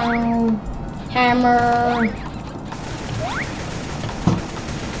my clown hammer.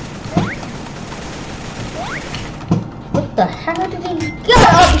 What the the heck did he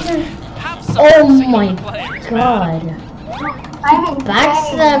get up here? Have some Oh single my players, man. god. I'm insane.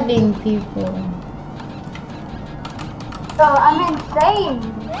 Backstabbing people. So I'm insane.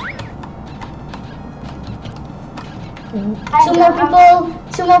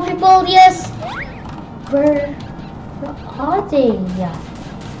 Two more people, yes. Where are they?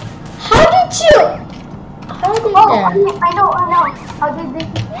 How did Oh, that? I know. How did this?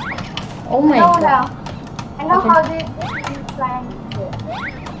 Oh my I know god. now. I know Okay. how did this plan this.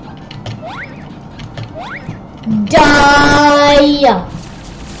 Die!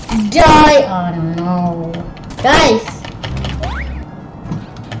 Oh no. Guys!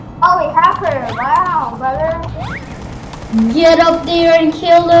 Oh, a hacker! Wow, brother. Get up there and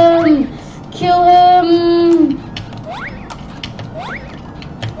kill him! Kill him!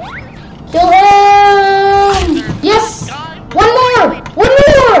 Kill him! Yes! One more! One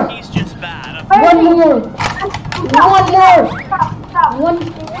more! He's just bad. One more! One more! Stop.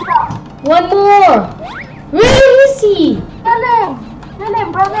 One more! Where is he? Kill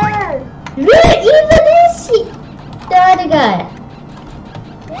him, brother. Where even is he? The other guy.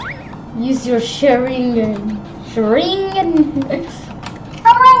 Use your sharing and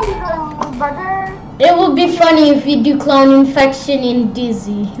Come on, brother. It would be funny if you do clown infection in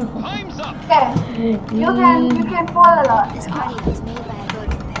Dizzy. Time's up. Okay, you can fall a lot. This audio is made by a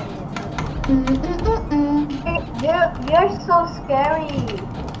good competitive You're so scary.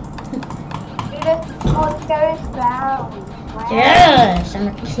 You're the most scary clown. Wow. Yes, I'm a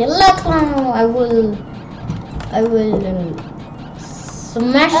killer clown. I will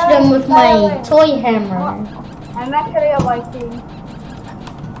smash them with my toy hammer. I'm actually avoiding.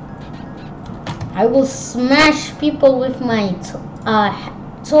 I will smash people with my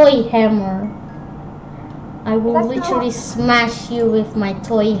toy hammer. I will literally smash you with my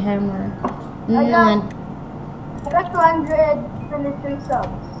toy hammer. Not. I got 223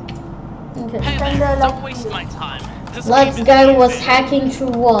 subs. Okay. Hey there, don't waste my time. This Last game is guy was easy. hacking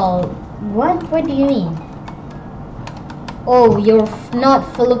through wall. What? What do you mean? Oh, you're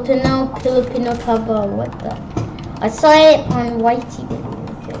not Filipino Kaba. What the? I saw it on YTV.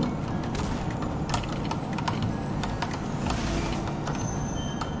 Okay.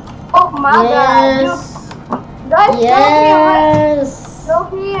 Oh my Yes. god. Guys, Yes. go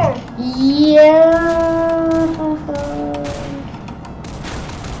here. Yeah.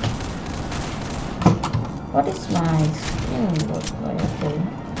 What is my screen look like? Okay.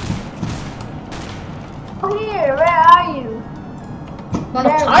 Go here. Where are you?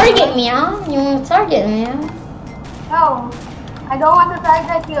 Wanna target me, huh? You wanna target me, huh? No. I don't want to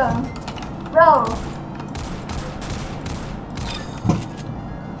target you. Bro.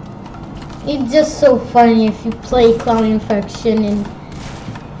 It's just so funny if you play Clown Infection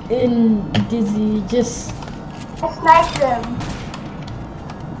in Dizzy. Just I sniped them.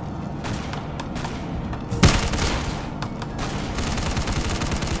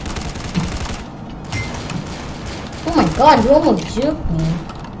 oh my god, you almost juked me.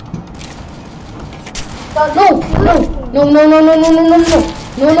 So No, no, no, no, no, no, no, no, no,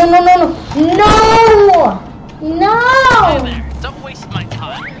 no, no, no, no, no, no, Hey no. there, don't waste my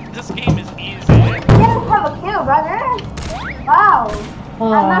time. This game is easy. you didn't have a kill, brother. Wow.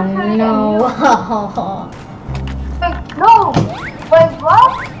 Oh no. Wait, no. Wait,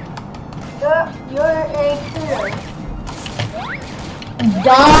 what? You're a killer.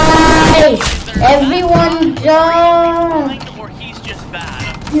 Die! Everyone die! Or he's just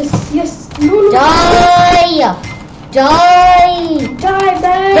bad. Yes, yes. Die! Die! Die,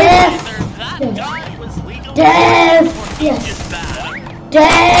 Death! Either that guy was legal Death! or he's Yes. just bad.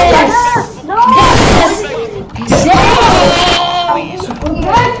 Death! No. Death!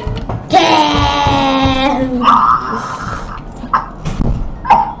 Death!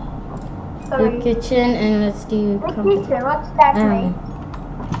 The Sorry. kitchen and let's do Hey, competition. teacher, what's that name?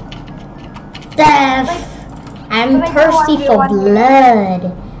 Death! I'm thirsty for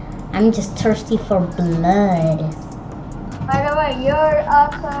blood. I'm just thirsty for blood. By the way, you're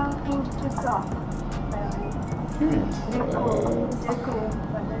awesome into crop. They're cool. They're cool.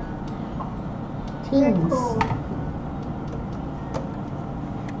 brother. They're Teams. cool.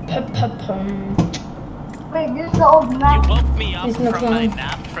 Pum. Wait, this is the old You map. woke me up There's no from my clown.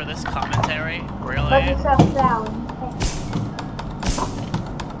 nap for this commentary? But Really? it's uptown.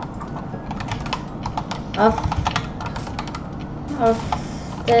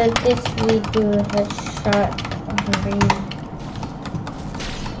 After this we do a headshot break.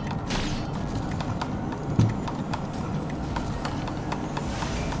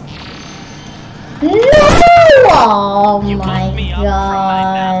 No! Oh You my woke me up from my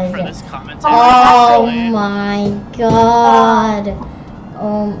nap for god. this commentary? Oh actually. my god.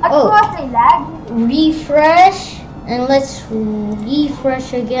 At Oh, first I lag. refresh. And let's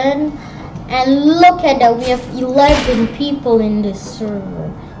refresh again. And look at that, we have 11 people in this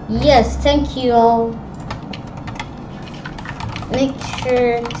server. Yes, thank you all. Make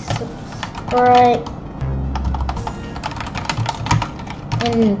sure to subscribe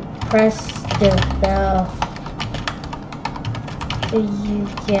and press the bell so you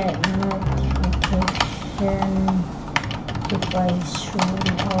get notification if I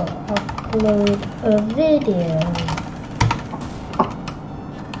stream or upload a video.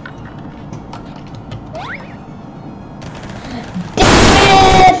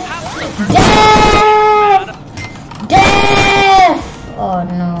 Death! Oh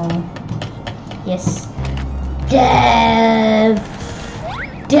no. Yes. Death!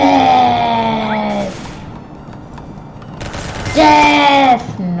 Death!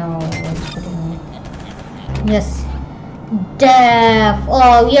 Death! No. Yes. Death!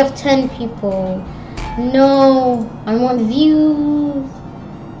 Oh, we have 10 people. No. I want views.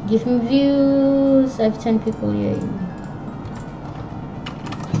 Give me views. I have 10 people here.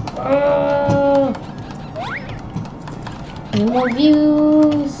 Need more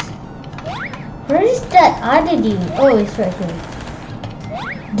views. Where is that other dude? Oh, it's right here.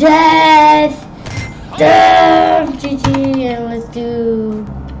 Death! Death! GG, and let's do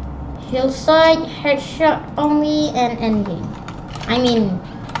hillside, headshot only, and ending. I mean,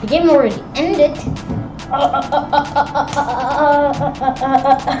 the game already ended.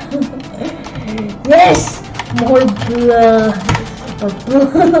 Yes! More blood. More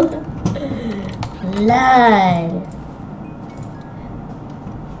blood. Blood.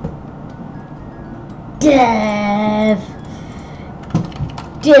 Death.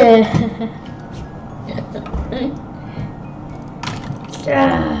 Death.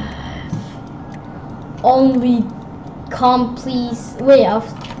 Only complete. Wait,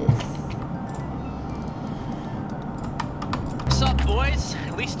 after this. What's up, boys?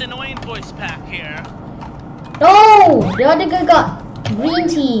 At least annoying voice pack here. Oh, the other guy got green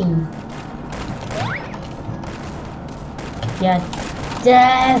team. Yeah,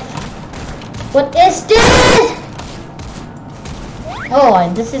 death. What is this?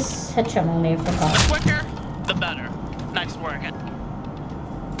 Oh, this is headshot only. I The forgot. quicker, the better. Nice work.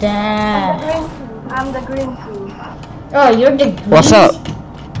 Death. I'm the green team. Oh, you're the green. What's up?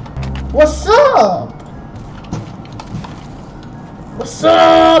 What's up? What's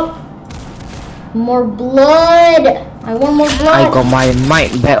up? More blood. I want more blood. I got my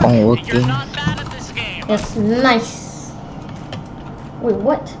mic back on You're working. not bad at this game. That's nice. Wait,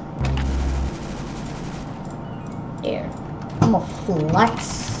 what? There. I'm gonna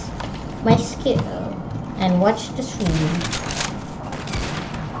flex my skill and watch the stream.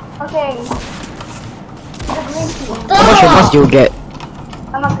 Okay. The green team. How much must you get?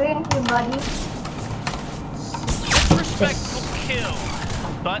 I'm a green team, buddy. Disrespectful kill,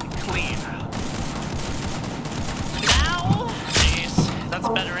 but clean. Now, jeez, that's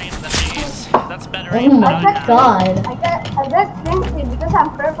better aim than these. That's better Oh aim than my I have. god. I got green team because I'm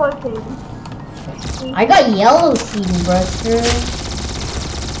purple team. I got yellow team, brother.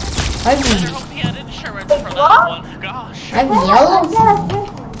 I Better have, hope he had insurance Wait, for what? that one. Gosh. I have yellow Yeah, team. green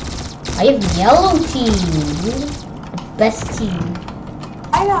team. I have yellow team. The best team.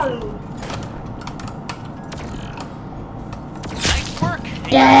 I know. Nice work.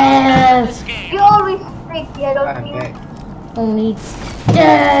 Death. This game. You always pick yellow team. Only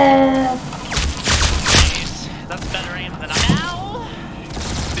death. Jeez, that's better aim than I have. Now,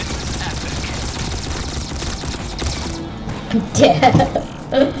 this is epic. Death.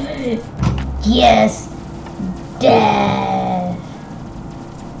 Yes. Death.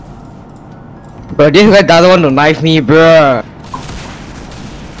 Bro, this guy doesn't want to knife me, bro.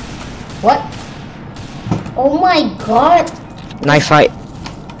 What? Oh my god. Knife fight.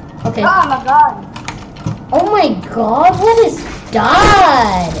 Okay. Oh my god. Oh my god, what is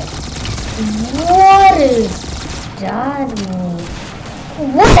that? What is that mean?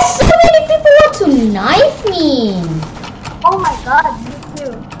 Why so many people want to knife me? Oh my god, me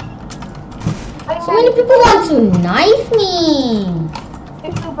too. So many people want to knife me. Me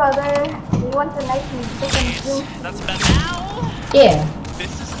too, brother. They want to knife me because I'm Jeez, green. that's better. Now, Yeah,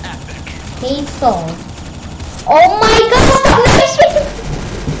 this is epic. hey so. Oh my god, stop knifing!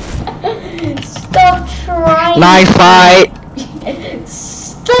 Stop trying. Knife fight.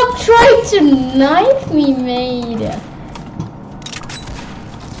 Stop trying to knife me, mate.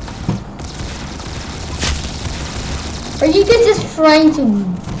 Are you guys just trying to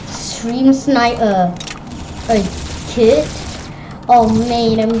stream snipe a kid? Oh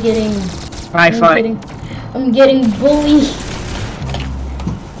man, I'm getting Nice fight. I'm getting bullied.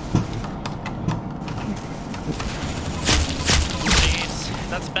 Jeez,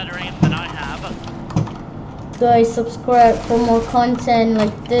 that's better aim than I have. Guys, subscribe for more content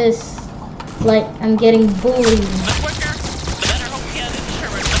like this. Like, I'm getting bullied. The quicker, the better hope you get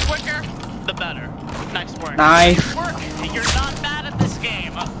insurance. The quicker, the better. Nice work. Nice. Nice work. You're not bad at this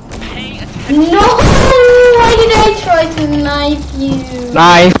game. Pay attention. No! Why did I try to knife you?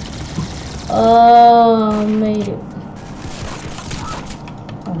 Nice. Oh, made it.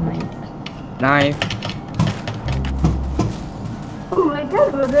 Oh my god. Nice. Oh my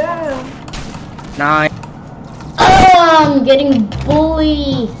god, brother. Nice. Oh, I'm getting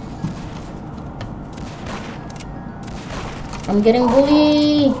bullied. I'm getting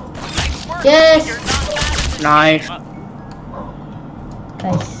bullied. Nice work. Yes. You're not bad at this Nice. game.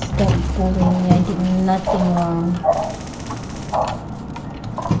 Guys, don't bully me. I did nothing wrong.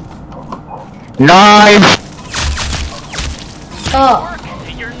 Nice. Oh, Work.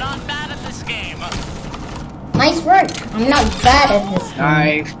 You're not bad at this game. nice work. I'm not bad at this game.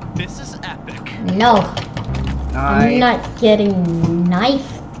 Nice. This is epic. No, I'm Nice. not getting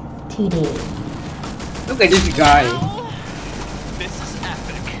knifed today. Look at this guy. Now, this is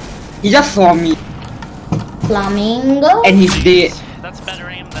epic. He just saw me Flamingo? and he's dead. That's better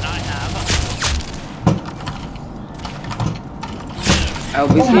aim than I have. I'll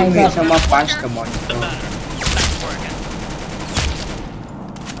be Oh my seeing God. someone punch the The monster. better. Nice work.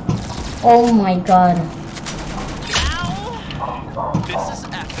 Oh my god. Now, this is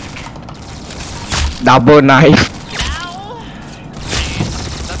epic. Double knife. Now, jeez,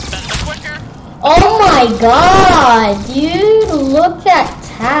 that's better. The quicker. Oh my god, dude. Look at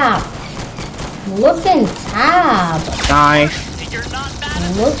tab. Look in tab. Nice. You're not bad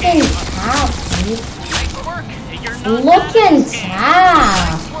at Look this in game. tab, dude. Nice work. You're not Look bad at in this game. tab.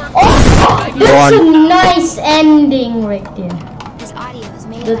 Nice work. Oh, that's a nice ending right there. This audio is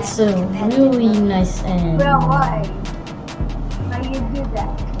made That's by a really nice ending. Well, why? Why you do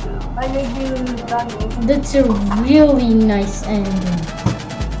that? Why did you done it? That's a really nice ending.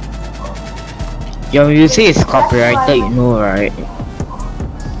 Your music is copyrighted, you know, right?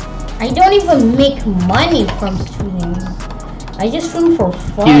 I don't even make money from streaming. I just stream for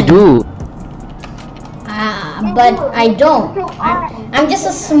fun. You do. But I don't. I'm just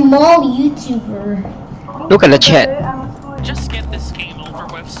a small YouTuber. Look at the chat. Just get this game over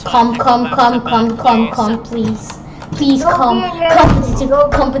with. So I Come, can go come, back come, to come, bed, come, please. come, please. Please come. Competitive,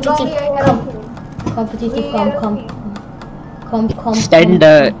 competitive, come.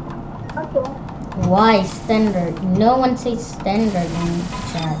 Standard. Okay. Why standard? No one says standard in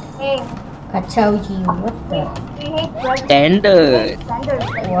chat. Hey, Kachauji, what the? we hate drugs. Standard. Standard.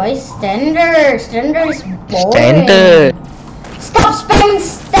 Why standard? Standard is boring. Standard. Stop spamming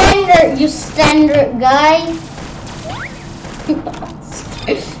standard, you standard guy.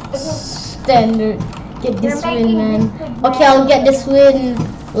 Standard. Get this win, man. Okay, I'll get this win.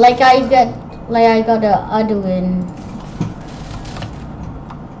 Like I got the other win.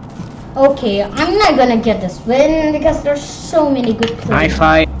 Okay, I'm not gonna get this win because there's so many good Nice players.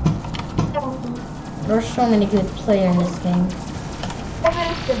 fight. There's so many good players in this game.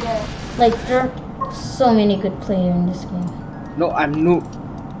 Like there are so many good players in this game. No, I'm noob.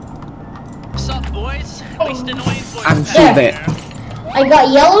 What's up, boys? At least annoying boys. I'm out so there. bad. I got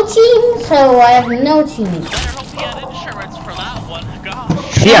yellow team, so I have no teammates. Better hope you had insurance for that one.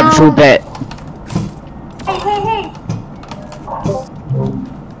 Gosh. See, I'm so bad. Hey, hey, hey!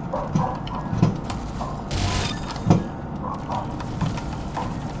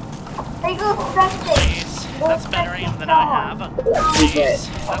 Hey, go spectate. Jeez, that's better aim than I have. Jeez,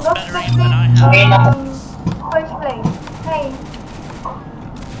 that's Go better aim than I spectate. have. First place. Hey.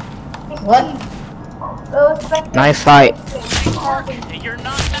 What? Go spectate. Nice fight. You're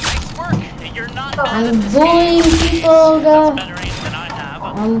not nice work. You're not bad I'm at this bullying game. people, That's though. better aim than I have.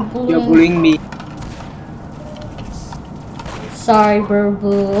 I'm You're bullying. bullying me. Cyber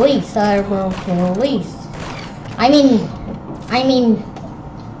police. I mean,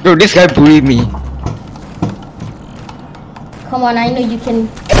 Bro, this guy bullied me. come on, I know you can.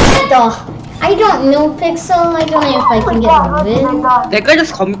 I don't know, Pixel. I don't know if I can get a win. That guy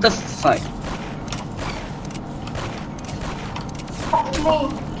just committed suicide.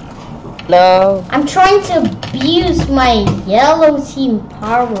 Hello. I'm trying to abuse my yellow team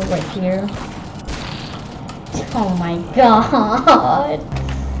power right here. Oh my god.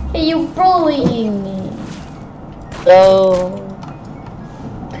 Hey, you bullying me. Hello.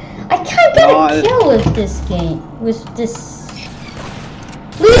 I can't get a God. kill with this game. With this.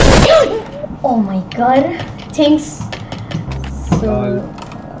 Oh my god. Thanks. So. God.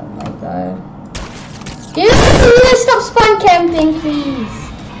 Oh my god. Stop spawn camping, please.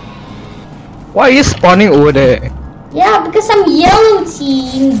 Why are you spawning over there? Yeah, because I'm yellow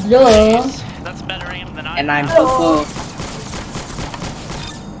team, duh. That's better aim than I And I'm have. purple.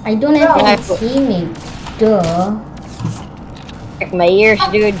 I don't have Yeah. any teammate, duh. Check my ears,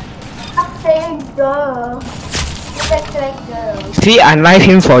 dude. I'm saying go. Let's go. See, I knife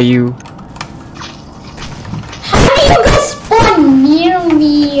him for you. How do you guys spawn near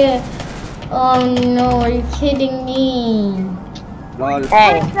me? Oh no, are you kidding me? Lol.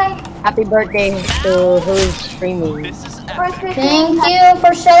 Hey, First like, happy birthday to who's streaming. This is first epic. Thank you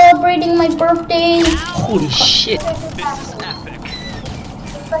for celebrating my birthday. Holy shit. This is epic.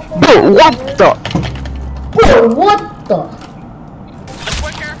 Bro, what the? Bro, what the? The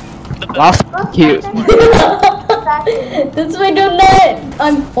quicker, the better. Last kill. That's why I don't let.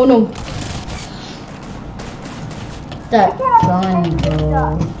 Oh no. That gun,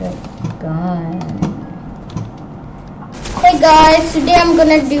 bro. That gun. Hey guys, today I'm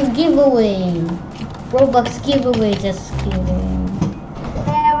gonna do giveaway. Roblox giveaway, just kidding.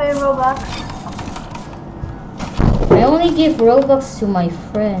 Hey, Roblox. I only give Robux to my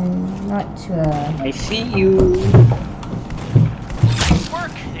friend, not to I see you. Nice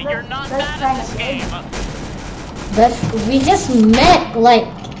work. You're not bad at this game. But we just met like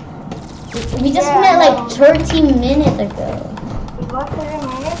 30 minutes ago. It was 30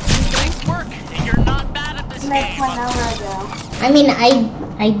 minutes. Nice work. You're not bad at this Like 1 game. hour ago. I mean, I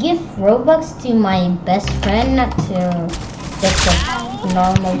give Robux to my best friend, not to just a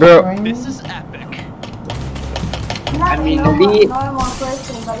normal Bro. friend. This is epic. Not I mean, a normal, we- normal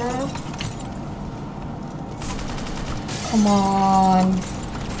person, brother. Come on.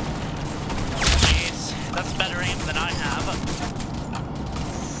 Jeez, that's better aim than I have.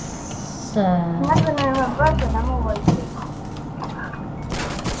 So, I'm not gonna remember, but I'm always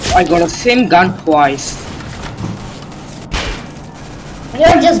I got the same gun twice.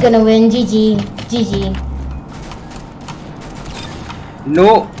 you're just gonna win. GG. GG.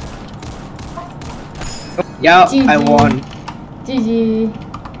 No. Yeah, I GG. won. GG.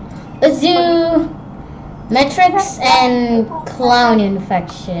 Let's do metrics and clown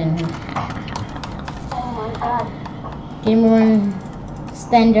infection. oh my god. Game one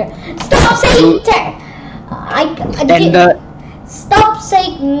standard. Stop saying And Stop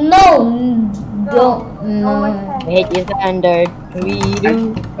saying no. Don't no. I hate you, standard. We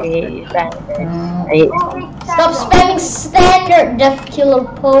do. I hate you, standard. No. I hate, Stop spamming standard, Death Killer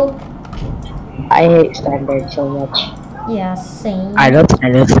Poke. I hate standard so much. Yeah, same. I love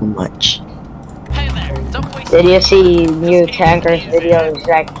Tyler so much. Hey there, don't waste Did you see new Tankers video? It's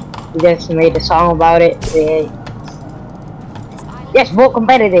like he just made a song about it. Yes, vote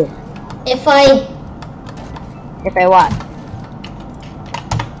competitive. If I If I what?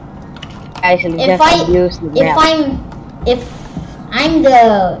 I should if just I abuse the if map.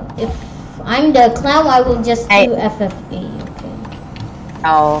 I'm the clown, I will just Hey. do FFA. Okay.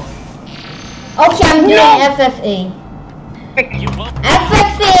 Oh. Okay, I'm doing No. FFA. You won't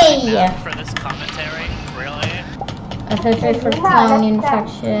FFA. for this commentary, really? FFA for clown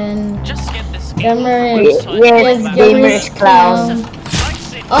infection. Just get this game. Gamer over is with, so I Yes, can yes, talk gamer gamer is is clown. clown.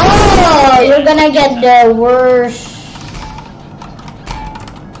 Nice and Oh, you're gonna get the worst.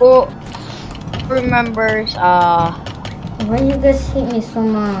 Who remembers Why you guys hate me so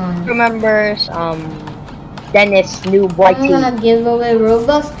much? remembers Dennis new boy I'm gonna give away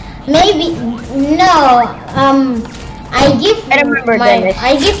Robux. Maybe no. I give I remember Dennis.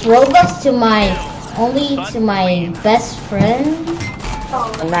 I give Robux to my only to my best friend.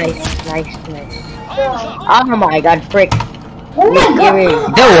 Oh, nice. Oh my god, frick. Oh my Give me-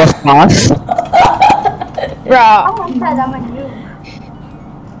 god! That was fast. Bro, Someone said I'm a noob.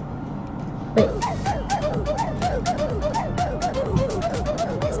 Wait,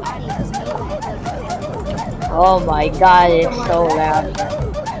 oh my god, it's so loud.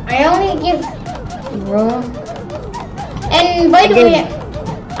 I only give Ro. And by the way,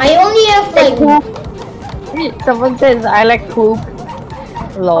 I only have like Someone says I like poop.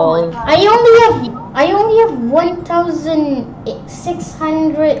 Lol. I only have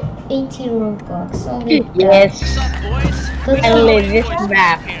 1,680 Robux. Only that. Yes. What's up, boys? That's Finally, this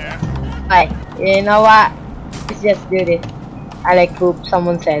map. Here. Hi. You know what? Let's just do this. I like poop,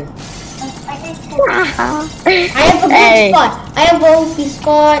 someone says. I hate it. I have a good Hey. spot. I have a OP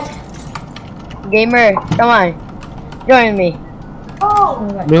spot. Gamer, come on. Join me. Oh,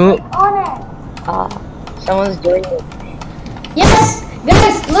 No. on it. Someone's joining me. Yes,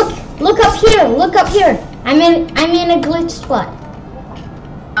 guys, look up here. Look up here. I'm in a glitch spot.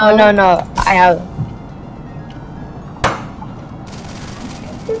 Oh, no. I have.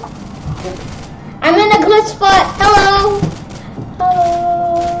 I'm in a glitch best spot. Hello.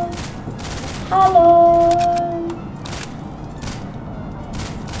 Hello. Hello.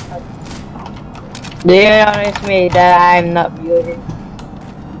 Do you notice me that I'm not muted?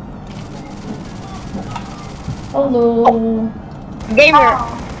 Hello. Gamer!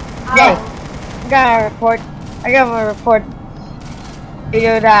 Hey, I gotta report to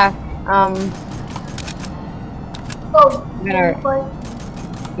you that, Oh,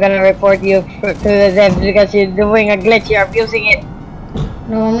 gonna report you to the devs because you're doing a glitch, you're abusing it.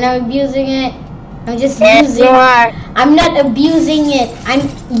 No, I'm not abusing it. I'm just Yes, using you it. are. I'm not abusing it. I'm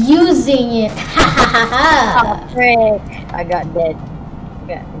using it. Ha ha ha Oh, ha. frick. I got dead.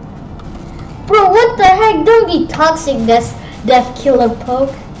 Yeah. Bro, what the heck? Don't be toxic, Death Killer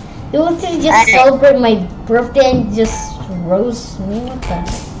Poke. You literally just Hey. celebrate my birthday and just roast me. What the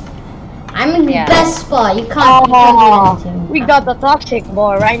heck? I'm in the Yeah. best spot. You can't do anything. We got the toxic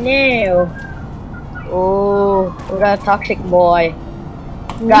boy right now. Oh, we got a toxic boy.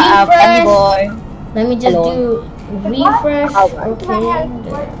 Got a funny Refresh. boy. Let me just Hello. do refresh. Oh my Okay.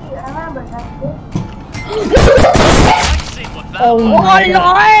 I remember that. See what that Oh was. my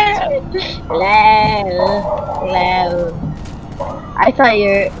god. Lol. I thought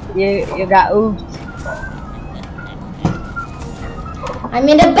you got oofed. I'm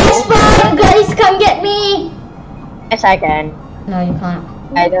in the best spot. You guys come get me. Yes, I can. No, you can't.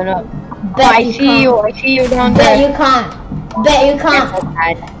 I don't know. Bet I you see can't. you. I see you down Bet there. you can't. Bet you Yes, can't. I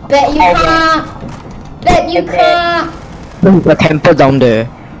can. Bet you Okay. can't. Bet you Okay. can't. There's a temple down there.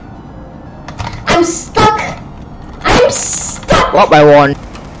 I'm stuck. I'm stuck. What by one?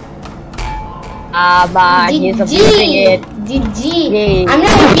 But he's abusing it. GG. Yay. I'm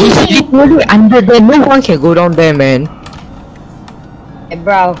not abusing it. Really under there. No one can go down there, man. Hey,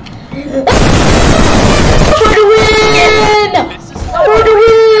 bro. For the win! This is For the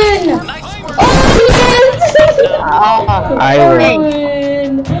win! nice work. Oh yes! Oh, I For will. the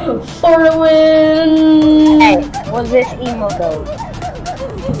win! For the win! hey, what's this emo though?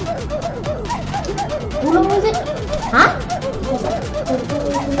 What was it? Huh?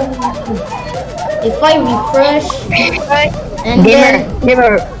 If I refresh and then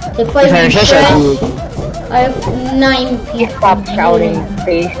Gamer, if I refresh, I have 9 people. stop shouting,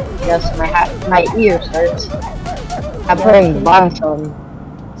 please. Just my ears hurts. I'm putting buns on.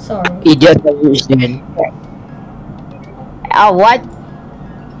 Sorry. Idiot sandwich then. What?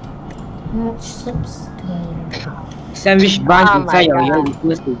 Much subscribe. Sandwich bun Oh my inside your God. ear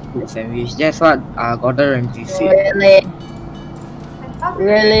equals to food sandwich. That's what Gordon Ramsay said.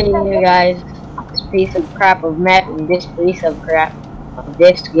 Really, you guys? This piece of crap of map and this piece of crap of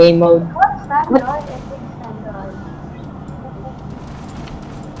this game mode. What's standard? Epic standard.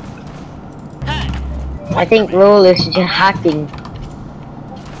 Hey, I think Rule is just hacking.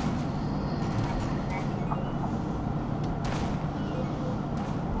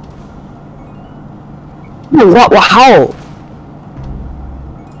 What? How?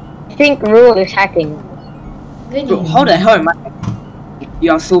 I think Rule is hacking. Video. How the hell am I?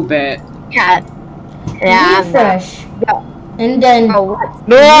 You are so bad. Cat. Yeah. Refresh. Yeah. And then Oh, what?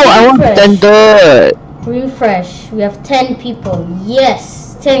 No, I want Refresh. standard. refresh. We have 10 people.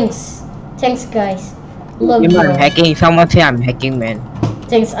 Yes. Thanks. Thanks, guys. Love You you. know I'm hacking. Someone say I'm hacking, man.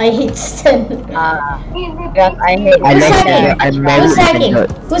 Thanks. I hate Stan. Yes, I hate I Who's like hacking? that. I'm married Who's to hacking? standard.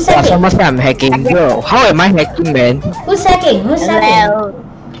 Who's Yeah, hacking? someone say I'm hacking. Bro, how am I hacking, man? Who's hacking? Who's hacking? Well,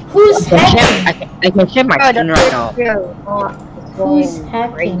 Who's I hacking? can share my screen right now. Who's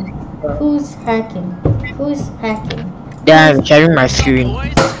hacking? Who's hacking? Who's hacking? Yeah, I'm sharing my screen.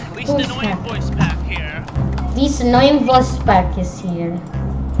 boys, at least Who's annoying that? voice pack here. This annoying voice pack is here.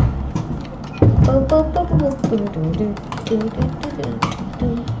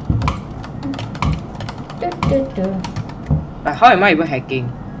 How am I even hacking?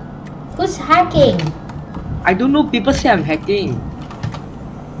 Who's hacking? I don't know. People say I'm hacking.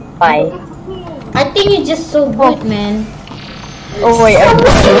 Bye. I think you're just so good, man. Oh wait,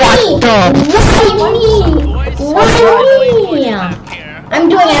 Why What me? Boys, Why annoying voice me? pack here. I'm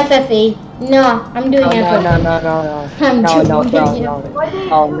doing FFA. No, I'm doing no, FFA. no. I'm No, doing no, no, FFA. no.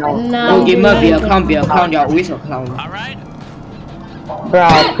 Oh no. No, No I'm gamer, doing be a FFA. clown, be a clown. You're always a clown. Alright?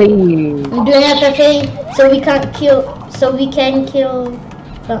 Bro, please. I'm doing FFA so we can't kill. So we can kill.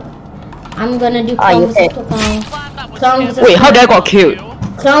 I'm gonna do Ah, clown you versus said- clown. Glad that was Clown canceled. versus Wait, how did I got killed?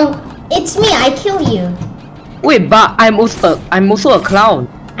 Clown. It's me. I kill you. Wait, but I'm also a clown.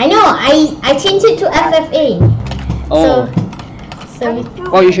 I know. I changed it to FFA. Oh, So we,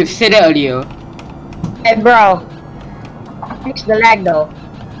 oh, you should say that earlier. Hey, bro. Fix the lag though.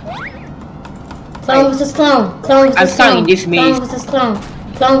 clown versus clown. Clown versus I'm stuck clown. in this maze. Clown versus clown.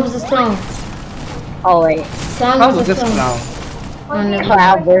 Clown versus clown. Oh wait, Clown Clown versus versus clown. clown. No, no.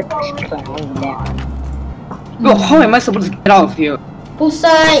 cloud versus clown. Yeah. Bro, how am I supposed to get out of here? Whose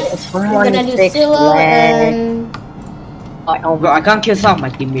side? Someone I'm gonna do fix Scylla lag. and Bro, I can't kill some of my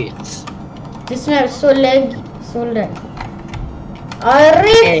teammates. this map is so lag.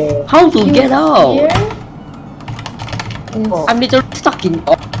 Arif, Hey, How to you get out? here? Oh. I'm literally stuck in.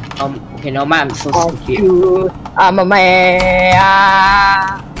 Okay, no, man, I'm so stupid. you, I'm a man.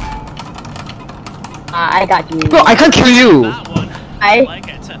 I got you. Bro, I can't kill you. That one. I- like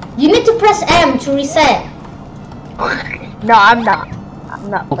it. You need to press M to reset. No, I'm not. I'm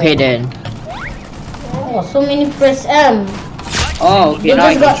not. Okay then. Oh, so many press M. Oh, okay, You now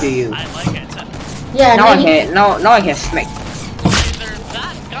I just can got- kill you. I like it. Yeah, Now I you- can, now I can smack. Either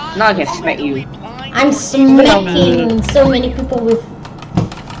that guy Now I can or smack you. really blind I'm or smacking so many people with.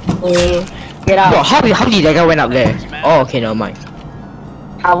 Get out. Bro, how did that guy went up there? Oh, okay, never mind.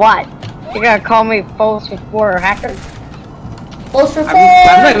 What? You gonna call me false before hacker? False I'm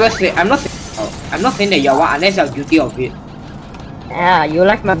report. not even saying. I'm not saying that you're one unless you're guilty of it. Yeah, you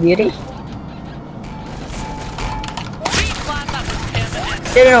like my beauty? We thought that was him and I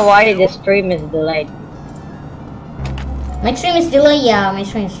don't know why the stream is delayed. My stream is delayed. Yeah, my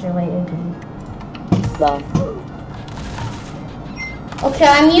stream is delayed. Okay. So, Okay,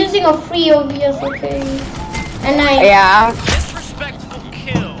 I'm using a free OBS. Okay, and I. yeah, disrespectful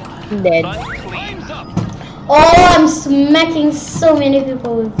kill. I'm dead. But cleans up. Oh, I'm smacking so many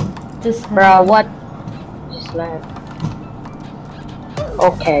people with this. Bro, what? Just like.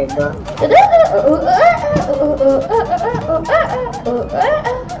 Okay, bro.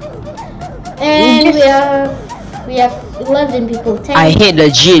 And we have 11 people. 10. I hate the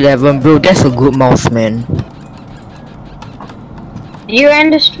G11, bro. That's a good mouse, man. You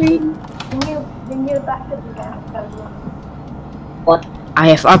end the stream? Then you back to the game. What? I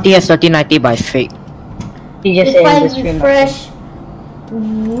have RTS 3090, but it's fake. You just If I end the stream.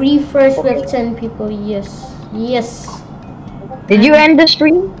 refresh, we have 10 people. Yes, yes. Did you end the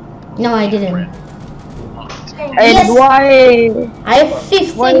stream? No, I didn't. And Yes. why? I have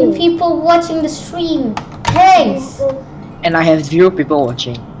 15 Why? people watching the stream. Thanks. And I have 0 people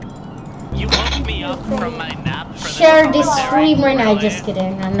watching. You woke me up from my nap for Share this commentary, stream right now. really? Just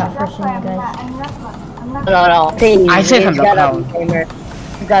kidding. I'm not That's forcing why you I'm guys. not. I'm not. No, please. I said it's I'm the gotta clown. be gamer.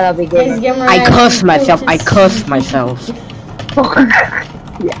 It's gotta be Guys, gamer. gamer, I I'm cursed going myself. to I cursed myself.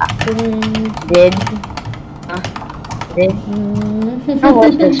 Yeah. Mm, Did? Huh? Did? mm. I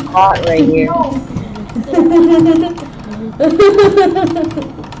want this spot right here.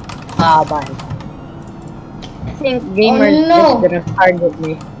 Ah, bye. I think gamer's no. just gonna target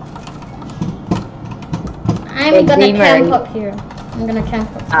me. I'm Hey, gonna gamer, camp you- up here. I'm gonna camp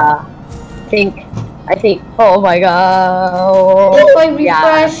up. I think, oh my god. If I Yeah.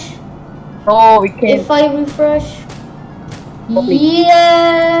 refresh, Oh, we can. if I refresh, Holy-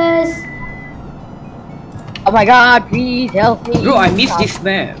 yes. Oh my god, please help me. Bro, I missed this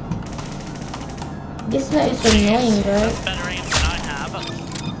map. This map is annoying, guys. Better aim than I have.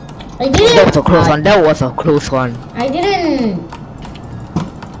 I That didn't. was a close one. That was a close one. I didn't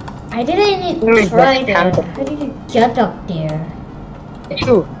Where is try that that. camper? How did you get up there?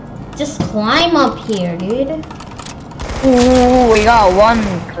 True. Just climb up here, dude. Ooh, we got one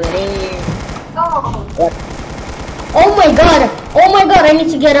clear. Oh, Oh my god! Oh my god! I need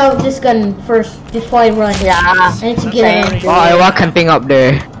to get out this gun first before I run. Yeah. I need to get out. Okay. Oh, I was camping up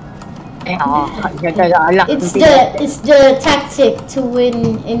there. It's the tactic to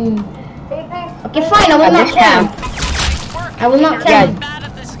win in. Okay, fine. I will not this camp. I will not Yeah. camp. Bad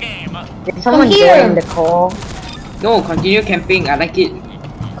at this game. Did someone here. join the call? No, continue camping. I like it.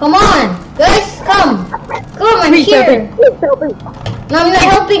 Come on, guys, come. Come, I'm Please help here. me. Please help me. No, I'm not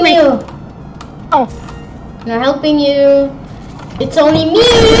helping you. Oh. Not helping you. It's only me.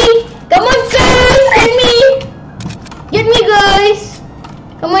 Come on, guys, get me. Get me, guys.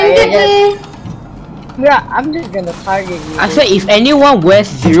 Come on, Yeah, get yeah, me. Yeah, I'm just gonna target you. I swear, if anyone wears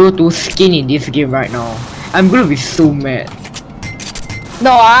 02 skin in this game right now, I'm gonna be so mad.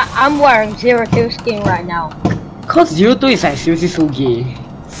 No, I'm wearing 02 skin right now. Cause 02 is like seriously so gay.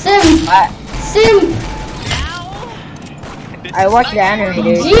 Sim, I, Sim. I watched the anime,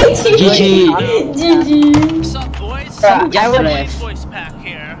 dude. GG. GG. GG. What's up, boys? Bruh, Just I watched, left. Voice pack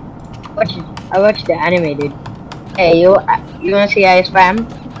here. I watched the anime, dude. Hey, you wanna see I spam?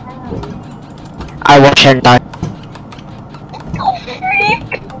 I watch hentai.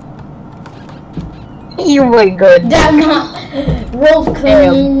 Oh my god. That Wolf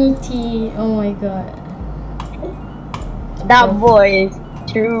community. Oh my god. That boy is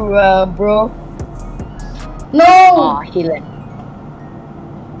true, bro. No. Oh, he left.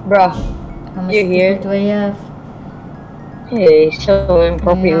 Bro, How much You here? people do I have? Hey, so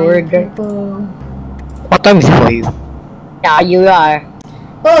inappropriate 9 word. people. What time is it for you? Yeah, you are.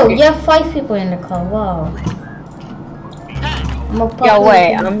 Oh, you have 5 people in the car. Wow. I'm a Yeah,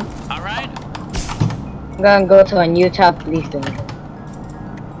 wait. population. Alright? I'm gonna go to a new tab, please. Then.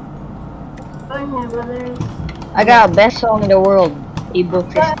 Join me, brothers. I got a best song in the world.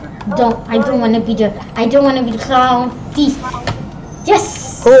 Ebook Sister. I don't want to be the clown. Please.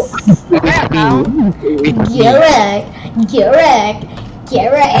 Yes. Cool. Get wrecked. Get wrecked.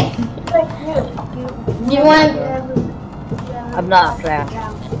 Get wrecked. You want? I'm not a clown.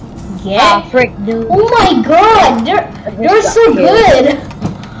 Get. Frick. Oh my God, they're so good.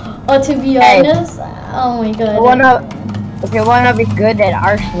 Oh, to be honest, oh my God. If you wanna be good at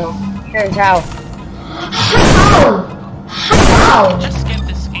Arsenal, here's how. How? How? Just skip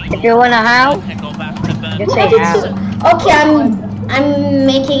this game. If you wanna how, And go back to bed. just say how. Okay, I'm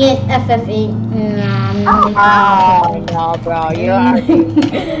making it FFA. Oh no, bro, you are.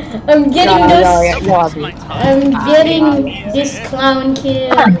 I'm getting No, this. you are. I'm getting this clown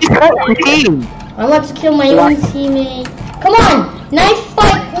kid. I want to kill my own teammate. Come on, knife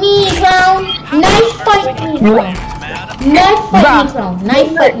fight me, clown. Knife fight me, clown. Knife fight me, clown.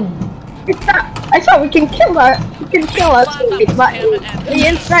 Knife fight me. I thought we can kill us. We can kill us. But the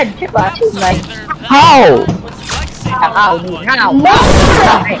inside kill us. Like, How? how?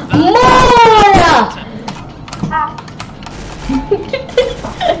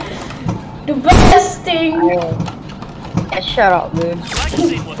 The best thing. Yeah, shut up, dude.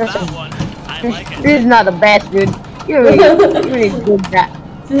 Lexi with that one. I like it. This is not the best, dude. You really did that.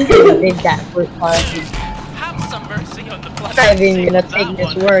 You really did that first part. Have some mercy on the I'm not even gonna take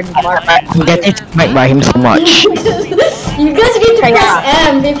this word, Mark. I'm getting smacked by him so much. You guys get to press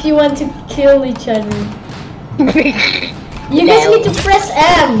M if you want to kill each other. You guys need to press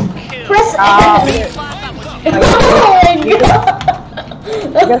M. Press M. Oh my God.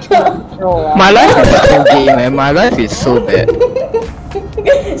 My life is so gay, man. My life is so bad.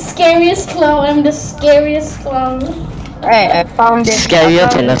 Scariest clown. I'm the scariest clown. Hey, I found this.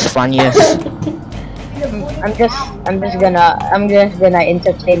 Scariest and the funniest. I'm just gonna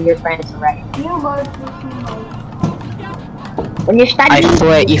entertain your friends, right? When you study, I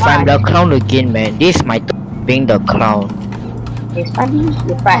swear, if I'm the clown again, man, this is my being the clown. you study,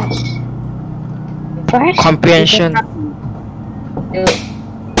 you pass. Pass. Comprehension.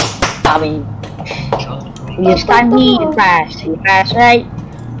 I mean, you study, you pass. You pass, right?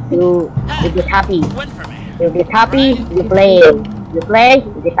 You get happy. Win for me. You get happy. You play. You play.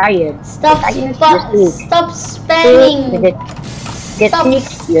 You get tired. Stop You spamming. get sick.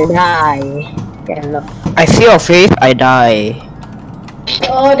 You die. Yeah, look. I see your face, I die.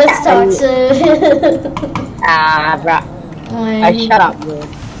 Oh, that's toxic. Ah, bruh. I shut up, bro.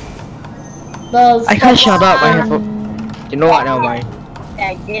 I can't shut up, I have a... You know what, never mind.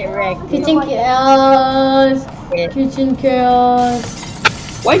 Yeah, get wrecked. Kitchen chaos. Kitchen chaos.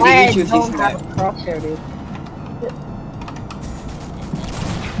 Why Why did you choose this don't map? have a crosshair, dude?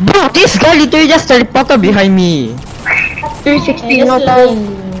 Bro, this guy literally just teleported behind me. 360 Hey, no that's time. lame.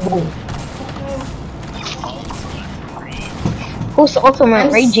 Who's ultimate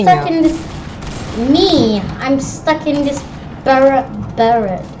I'm raging stuck now? in this. Me. I'm stuck in this Barrett.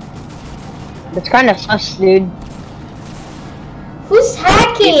 That's kind of sus, dude. Who's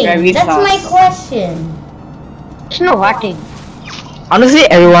hacking? Very That's my fast. question. There's no hacking. Honestly,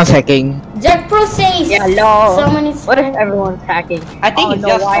 everyone's hacking. Jack Pro says Yeah, no. someone is What if hacking. everyone's hacking? I think Oh, it's no,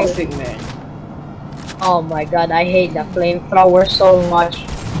 just why? toxic, man. Oh my god, I hate the flamethrower so much.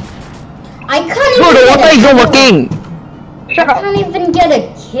 I can't Bro, even the get water a isn't kill. working. Shut I up. can't even get a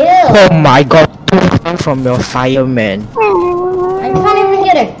kill. Oh my god, pull from your fireman. I can't even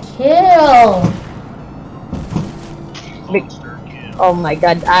get a kill. Oh my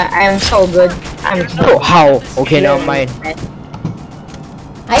god, I am so good. I'm so Oh, how? Okay, never mind.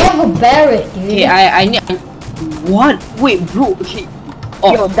 I have a Barrett, dude. Okay, I need. What? Wait, bro. Okay.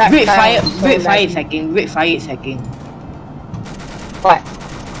 Oh, Yo, that Red guy Fire. was so Red Fire is laggy. hacking. Red Fire is hacking. What?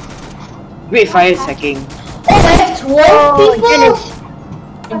 Red Fire is hacking. Oh, I have 12 people.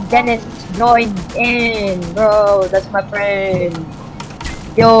 Dennis joined in, bro. That's my friend.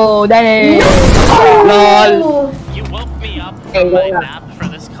 Yo, Dennis. No. You woke me up Hey, from my yeah. nap for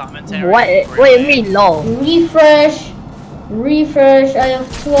this commentary. What do you mean, lol? Refresh. I have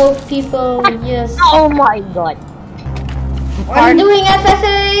 12 people. Yes. Oh my god. I'm doing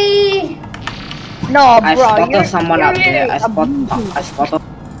FFA. No, I bro. spotted someone up there. I spotted. spotted.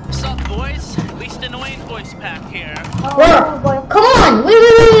 What's up, boys? Least annoying voice pack here. Where? Come on.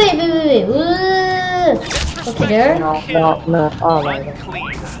 Wait. Okay, there. No. Oh my god.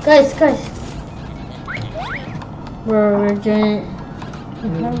 Clean. Guys. Bro, we're doing.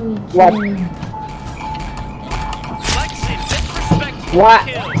 How are we What? doing? Lexi, disrespectful What?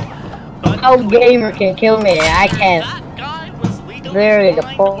 kill. But No gamer can kill me. I can't. that guy was legally Literally the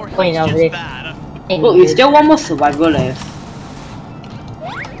blind or point he's of just this. bad. Bro, is there one more survivor left?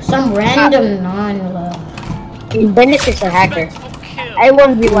 Some random non-love. Dennis is a hacker. Disrespectful kill. I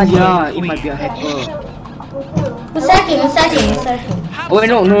won't be one. Yeah, it might be a hacker. Who's hacking? Who's hacking? Who's hacking? Oh wait,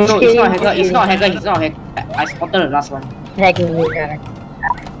 no, it's not a hacker, it's not a hacker, he's not a hacker. I spotted the last one. Hacking with her.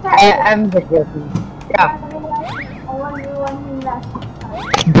 I'm just joking. Yeah.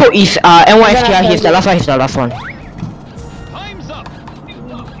 Bro, is NYSTR, he's the last one, he's the last one. Time's up.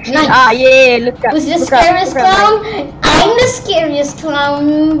 Nice. Ah, yeah, look up. Who's the look up, scariest look up. clown? I'm the scariest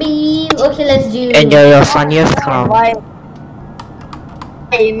clown, babe. Okay, let's do. And you're the funniest clown. Why?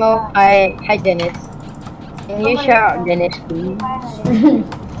 Hey, Mo. Hi, Dennis. Can you shout out Dennis, please?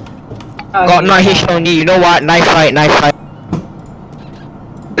 God, not his only, you know what? Knife fight, knife fight.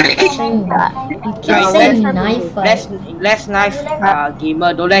 You can't say knife fight. Let's knife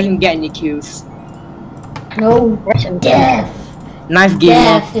gamer, don't let him get any kills. No, death. Knife gamer.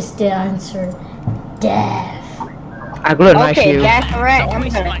 Death is the answer. Death. I'm gonna knife Okay, you. that's alright. Don't I'm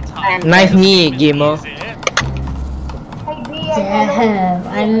waste my gonna time. Knife me, gamer.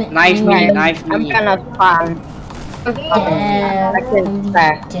 Death. Knife me, knife I'm me. gonna spam. Death. I can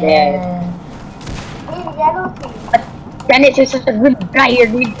back there. Death. Dennis is such a good guy here,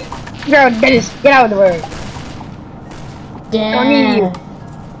 dude. Bro, Dennis, get out of the way. Don't need you. Death.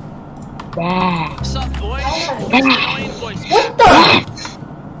 Yeah. What's up, boys? It's Italian voice. What the?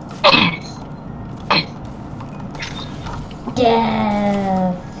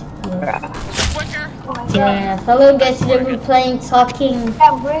 Death. Quicker. Death. Hello guys, today we're playing talking.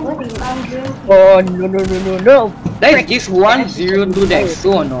 Oh, no. There's this 102 that's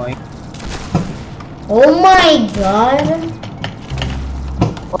so annoying. Oh my god.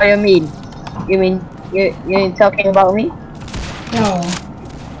 What do you mean? You mean you're talking about me? No.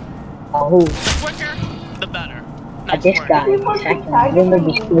 Oh, who? Quicker, the better. This work. guy is actually gonna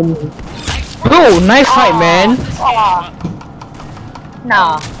be killing me. Bro, knife fight, man.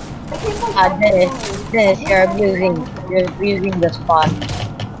 Nah. Dennis, you're abusing the spot.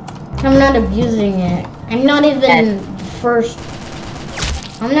 I'm not abusing it. I'm not even first.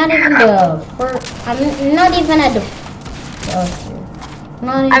 I'm not even the first. I'm not even at the. Okay.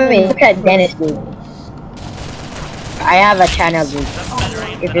 Not even I mean, look at the Dennis, first dude. place. I have a channel, dude. Better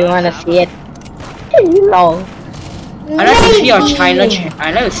aim If than you I wanna have. see it. Long. I like to see your Maybe. China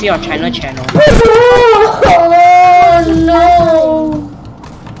I like to see your China channel. Oh no!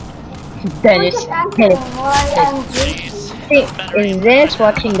 Dennis. Hey, is this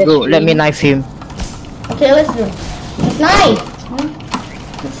watching the Bro, let me stream? knife him. Okay, let's do it. It's nice.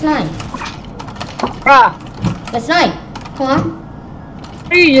 It's nice. Ah, It's nice. Come on.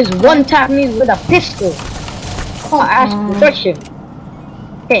 you just one tap me with a pistol. Come I asked the on. question.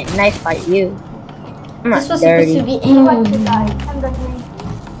 Okay, knife fight you. I'm This not was supposed dirty. to be in.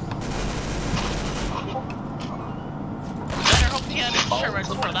 Better hope he had insurance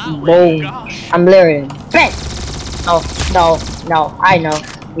for that one. Boom. Gosh. I'm lyric. Bet. No. I know.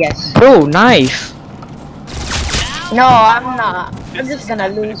 Yes. Bro, knife. No, I'm not. I'm just gonna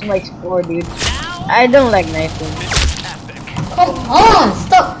lose my score, dude. I don't like knifing. Epic. Come on,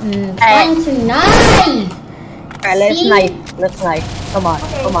 stop trying to knife. Alright, let's See? knife. Let's knife. Come on.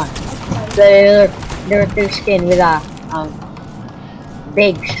 They're two skin with a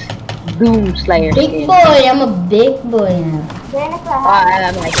big Doom Slayer Big skin. boy, I'm a big boy now.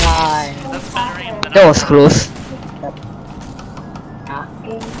 Oh my god. That's better aim than That was close.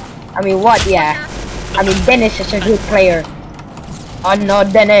 I mean, what? Yeah. I mean, Dennis is a good player. Oh no,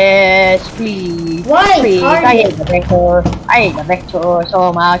 Dennis, please. Why? Please, I Target. hate the vector. I hate the vector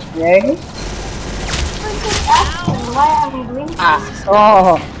so much, please.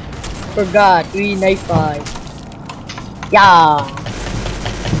 Oh, forgot. We knife fight. Yeah.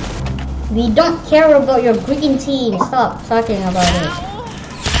 We don't care about your green team. Stop talking about it.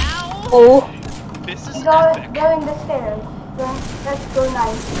 Now, Oh, this is Go epic. in the stairs. Let's go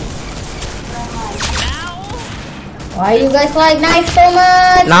nice. Now, Why you guys like knife so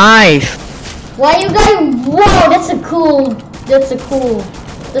much? Knife. Why you guys? Wow, that's a cool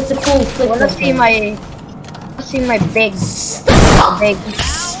clip. wanna see my big, Stop! big.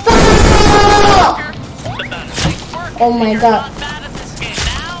 Stop! the better. Oh my god. Bad at this game.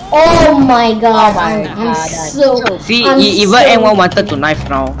 Now, Oh my god. Oh my I'm god, so. See, I'm even so- anyone wanted to knife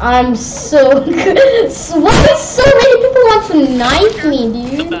now. I'm so good. Why so many people want to knife me,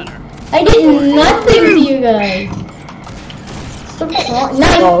 the dude? better. I did nothing to you guys. Stop trying.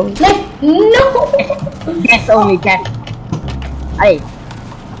 Knife! Oh. Knife! No! Guess only guess. Hey,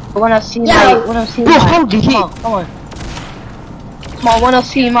 wanna see Yeah. Bro, how did he? Come on. Come on, wanna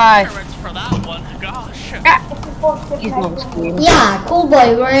see my? Requirements for that one. Gosh. He's not screen. Yeah, cool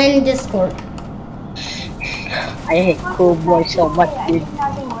boy, we're in Discord. I hate cool boy so much, I dude. did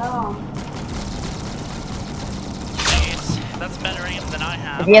nothing wrong. Nice. That's better aim than I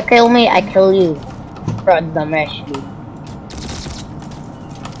have. If you kill me, I kill you. Front the mesh, dude.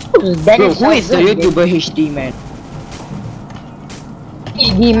 Bro, who is the YouTuber HD man?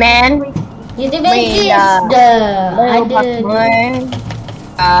 HD man? YouTube Wait, is the I Little did.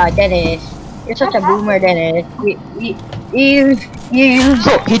 Batman. Dennis. You're such a boomer, Dennis. You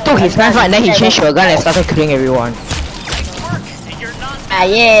So he took his knife and then he changed to a gun and started killing everyone. Nice work. You're not.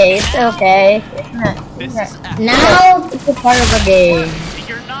 yeah, it's okay. It's not. This is epic. Now It's a part of the game.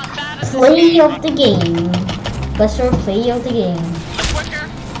 You're not bad at this play game. of the game. Buster, play of the game. The quicker,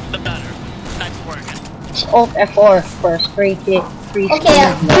 the better. Nice work. It's Alt F4 for straight hit. Free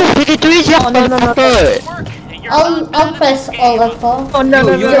Okay, Bro, 53 is just no. Good work. You're I'll not bad at press this all game. F4. Oh no.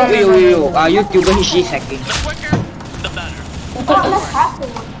 Yo, YouTuber HD is hacking. The quicker, the better. Oh, that's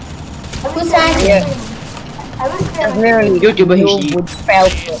happening. Who's hacking? Yeah. I was That's there. literally YouTuber you HD. would fail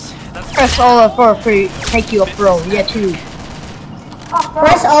for. Nice. That's Press all F4 free. Make you a pro. Yeah, too.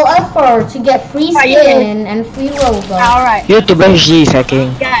 Press all F4 to get free skin and free Robux. Alright. YouTuber HD is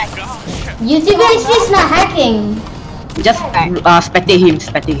hacking. Guys. gosh. YouTube is not hacking. Just spectate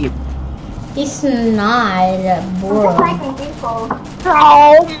him. He's not, I'm bro. just liking people.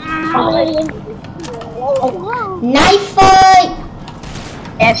 Knife fight!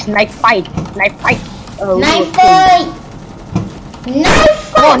 Yes, knife fight. Oh, Knife fight!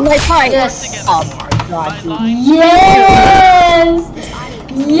 Knife Oh, fight! knife fight. Yes. Oh my god, dude. Yes!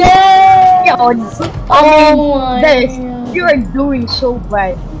 Yes! Yo, Oh my Dennis, God. you are doing so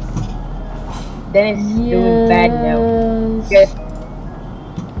bad. Dennis is doing bad now. Just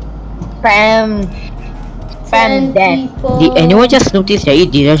spam 10 death. people. Did anyone just notice that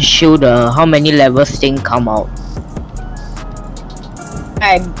it didn't show the how many levels thing come out?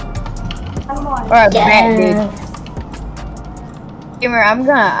 I'm I'm on. or bad, dude. Yes. Gamer, I'm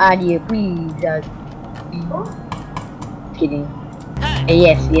gonna add you, please. Kidding. Hey,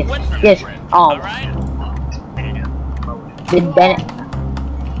 Yes. win for me, Yes. friend. Oh, Alright? did Bennett?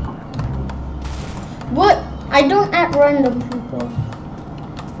 What? I don't add random people.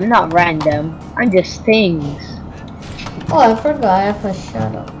 I'm not random. I'm just things. Oh, I forgot. I pressed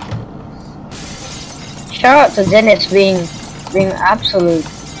shut up. Shout out to Dennis being absolute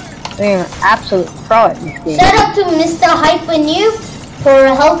pro at this game. Shout out to Mr. Hyphen for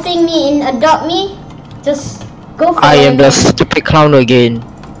helping me in Adopt Me. Just go for I it. am the stupid clown again.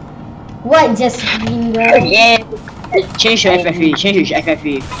 What? Just being there. Yeah. Change your FFA, change your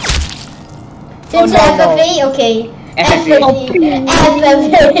FFA. Since no, no. FFA, okay. FFA.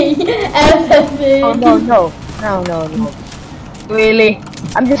 FFA. Oh no. Really?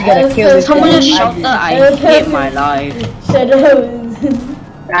 I'm just gonna kill this Someone guy. just shouted, I hate my life. Shut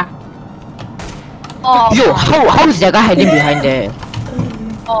up. Oh, Yo, how is that guy hiding behind there?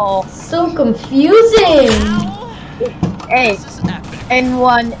 oh. So confusing. Hey, This is epic.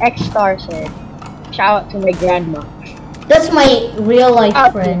 N1 X Star said, shout out to my grandma. That's my real life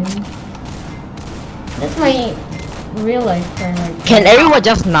Oh. friend. That's my real life friend right there. Can everyone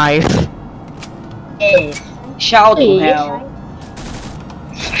just knife? Yes. Shout out to Please. hell.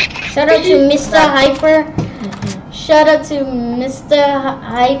 Shout out to Mr. Hyper. Shout out to Mr.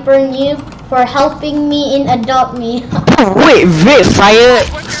 Hyper New for helping me in Adopt Me. Wait,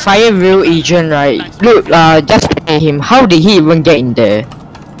 fire real agent, right? Look, just look at him. How did he even get in there?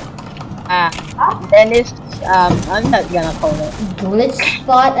 Dennis, I'm not gonna call it. Glitch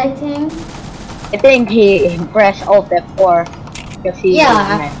spot, I think. I think he pressed Alt F4 because he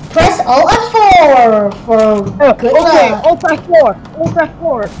Yeah, press Alt F4 for good okay, luck. Alt F4.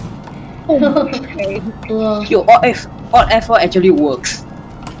 Okay. Well, Yo, Alt F4 actually works.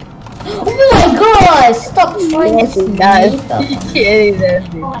 oh my god! Stop trying Yes, to it does. sneak up. It is.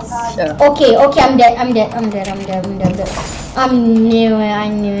 Okay, I'm dead. I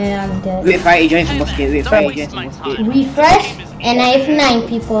knew it, I'm dead. Wait, fire agent is supposed to wait, fire Don't agent waste is my supposed to time. Refresh, This game is and I have easy. 9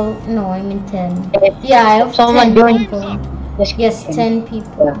 people. No, I mean 10. Yeah, I have Someone 10 doing- people. Just Yes, 10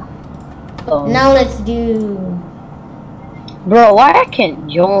 people. Oh. Now let's do. Bro, why I can't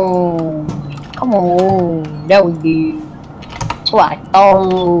join? Come on, that would be. That's what I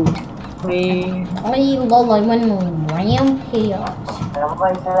thought. Man. Ay, lol, I went rampage.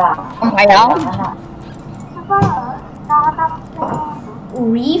 Oh my god.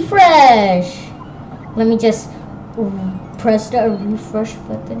 Refresh. Let me just press the refresh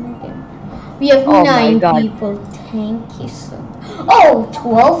button again. We have Oh my 9 God. people. Thank you so. Oh,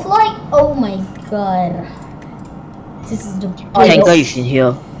 12 like? Oh my god. This is the Tanker biggest. is in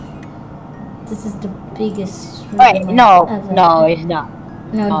here. This is the biggest. Wait, stream no, ever. no, it's not.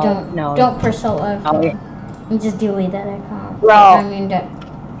 No, no, don't. no. Don't press Alt No, F. it- And just delete that account. Bro. I mean that.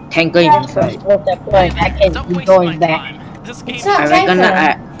 Tanker is inside. What's the point? I can Don't be waste my going back. time. This game It's not I Tanker.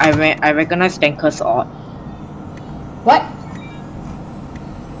 recognize I recognize Tanker's art. What?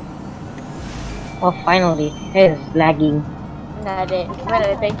 Oh, finally, it is lagging. What do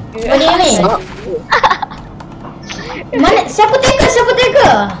you mean? Mana? Siapa Tanker? Siapa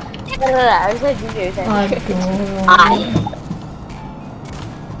Tanker? Aduh.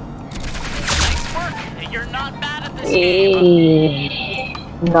 You're not bad at this game.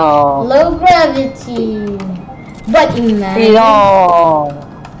 No. Low gravity. But imagine. No.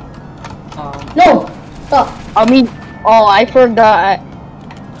 No. Stop. I mean, oh, I forgot.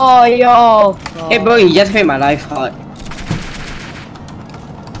 Oh, yo. Hey bro, you just made my life hard.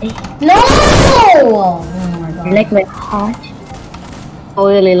 No. Oh my You god. like my heart? Oh,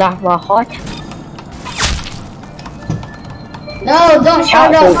 you really like my heart? No, don't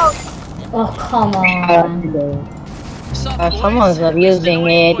shut Shout up. Oh come on. Sup, boys? Someone's abusing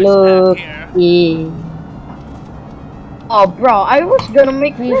Mr. it. Voice Look. Pack here. Yeah. Oh, bro, I was gonna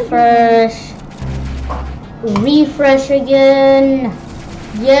make Refresh. Refresh again.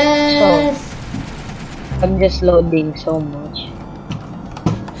 Yes. I'm just loading so much.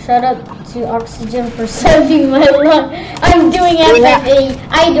 Shut up to Oxygen for saving my life. I'm doing FFA.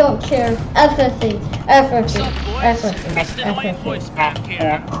 I don't care. FFA. FFA. Sup, boys? Mr. FFA. Voice Pack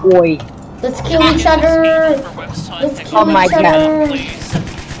here. Boy. Let's kill each other. Let's kill Oh my each God. other. Please.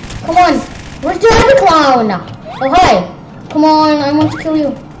 Come on. Where's the other clown? Oh hi. Come on. I want to kill you.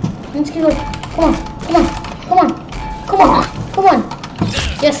 I want to kill you. Come on. Come on. Come on. Come on. Come on.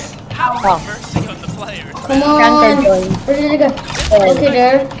 Yes. How Oh. reversing on the players? Come on. Can't join. Where did it go? Okay,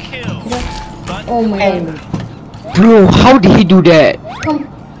 there. Kill. But Oh my Hey. god. Bro, how did he do that? Come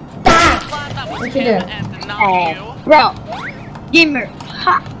back. glad that was Okay, him there. and not Hey, you. bro. Gamer.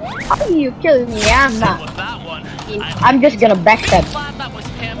 How are you killing me? I'm not. With that one, I'm just gonna backstab. glad that was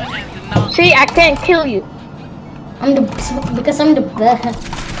him and not See, I can't kill you. I'm the because I'm the best.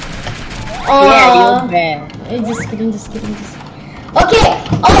 Yeah, you're bad. Just kidding, just kidding, just. Okay.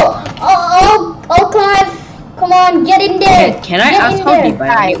 Oh, Clive. Come on, get in there. Can I Get ask in how there. the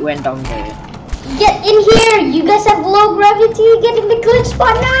bionic went down there? Get in here. You guys have low gravity. Get in the glitch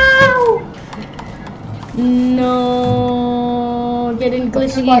spot now. No. Get in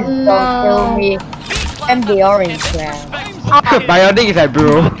glitch Please spot don't now. kill me. I'm the orange clown. Bionic is like,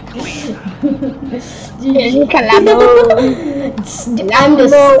 bro. I'm the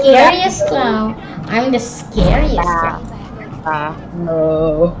scariest clown. I'm the scariest clown.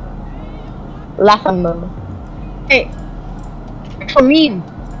 No. Laugh at me. Hey. For me.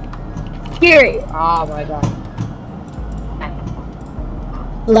 Here. Oh my god.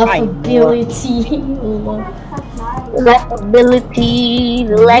 Laughability. Laughability.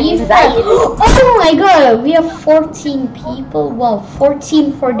 Anxiety. Oh my god, we have 14 people. Wow,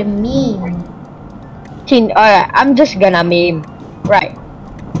 14 for the meme. Alright, I'm just gonna meme. Right.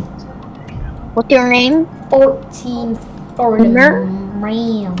 What's your name? 14 for the Gamer?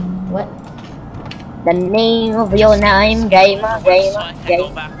 meme. What? The name of your name, gamer, so I gamer, can go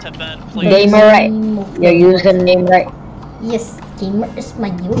gamer. back to bed, please. Gamer, right? Name of Your the- username, right? Yes, gamer is my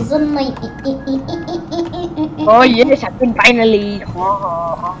username. Oh yes, I can finally.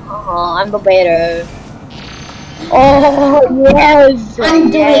 I'm the better. Oh yes. I'm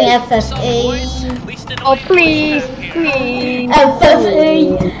doing yes. So, boys, FFA. at least in a Oh way, please, Voice Pack here. please.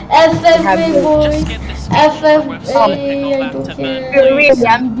 FFA. FFA, Have boys. Just get this game over with so I can FFA. go I back don't to care. bed. Really,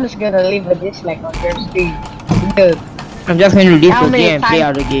 I'm just gonna leave a dislike on your screen. Good. I'm just going to leave How the many game and play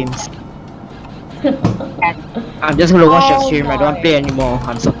times- other games. I'm just going to watch your Oh stream. I don't want to my. play anymore.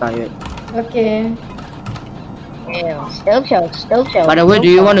 I'm so tired. Okay. Yeah, still show, still show. By the way, do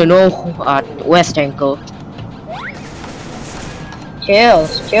you want to know where's Tanker? Chill,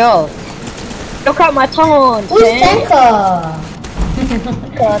 chill. Look at my tone. Who's Tanker?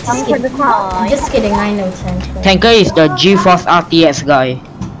 Thanks for the time. Just kidding, I know Tanker. Tanker is the GeForce RTX guy.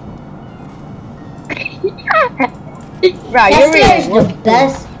 Right, you're Kessler is really the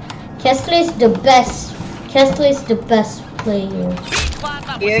best. Kessler is the best. Kessler is the best player. Glad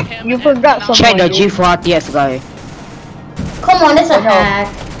that was You, him you and forgot not someone. Check the dude. GeForce RTX guy. Come on, it's a I know.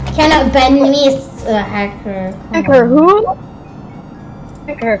 hack. Cannot ban me as a hacker. Come Hacker on. who?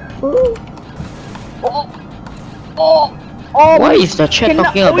 Hacker who? Oh, Why is the chat cannot-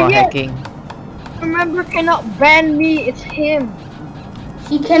 talking oh, about yeah. hacking? Remember, cannot ban me. It's him.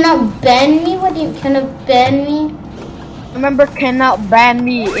 You cannot ban me? What do you cannot ban me? Remember, cannot ban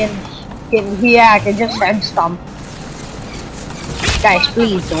me in here. I can just send stomp. Guys,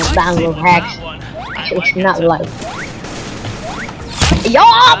 please don't download hacks. It's not like. Yo,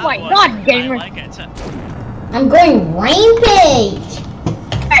 oh my god, gamer! I'm going rampage!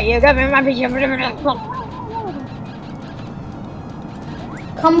 Hey, you got me my picture.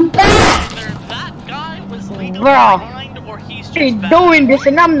 Come back! Either that guy was legally Bro. blind or he's just You're bad. doing this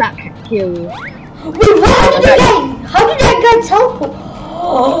and I'm not gonna kill you. Wait, how did that guy teleport?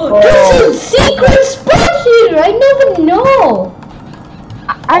 Oh, there's a secret spot here! I never know!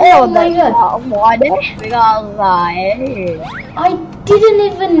 I know Oh my that. God. Why because I didn't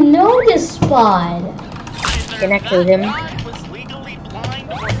even know this spot. Either Connect that to him. guy was legally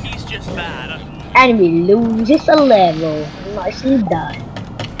blind or he's just bad. enemy loses a level. Nicely done.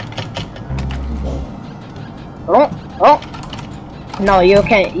 Oh. No, you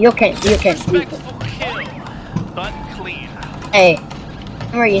can't. Respectful kill, but clean. Hey,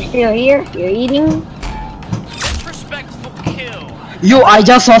 are you still here? You're eating? Disrespectful kill. Yo, I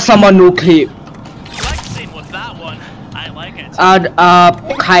just saw someone no clip. Flexing with that one. I like it.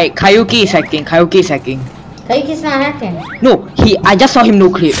 Kayuki is hacking. Kayuki's not hacking. No, I just saw him no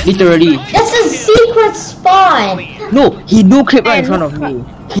clip, literally. That's a secret spot! No, he no clip right in front of me.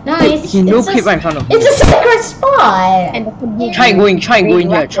 No, He no clip right in front of me. It's a secret spot! And Try going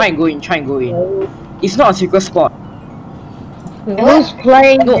here. Try going. It's not a secret spot. who's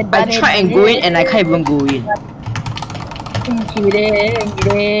playing? No, I try and go in and I can't even go in. You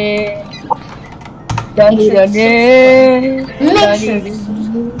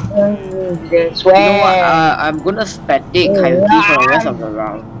know what? I'm gonna static Kayuki for the rest of the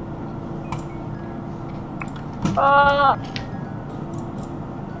round.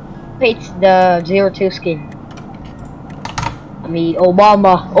 It's the 02 skin. I mean,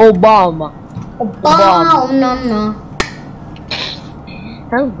 Obama. Oh, no.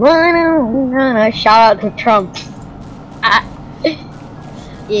 Shout out to Trump.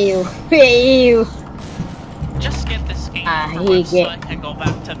 Ew. Just get this game Ah, over with so he I can go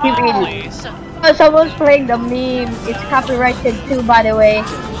back to He bed, really- please. Oh, someone's playing the meme. It's copyrighted too, by the way.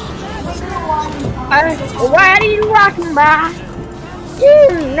 Why are you walking by?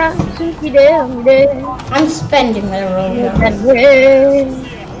 I'm spending my Robux.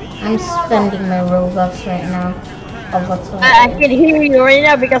 I'm spending my Robux right now. Oh, what's I can hear you right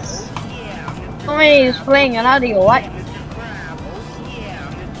now because somebody is playing an audio. What?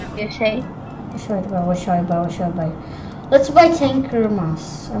 You say? What should I buy? Let's buy Tinker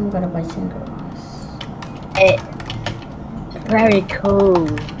Mouse. I'm gonna buy Tinker Mouse. Very cool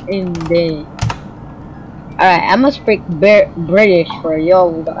indeed. Alright, I must speak British for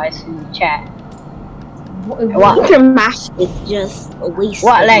you guys in the chat. What? Your mask is just a waste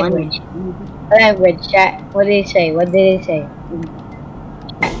What of language? money. Language chat. What did he say? What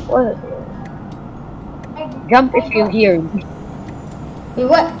Jump if you hear me. Wait,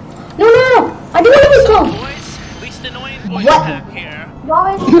 what? No! I don't want to be strong! Boys, least annoying voice What? pack here.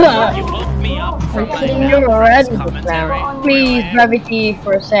 Going You woke me up from my kidding me? You're already the commentary. clown. Please, gravity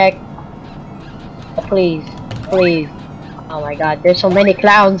for a sec. Please. Oh my god, there's so many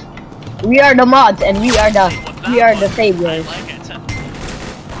clowns. We are the mods and we are the saviors. I like it.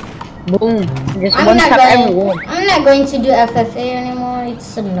 Boom. Just I'm one not tap going. everyone. I'm not going to do FFA anymore.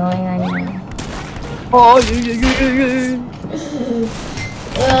 It's annoying. I know. Oh,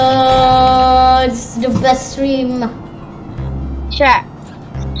 It's the best stream. chat.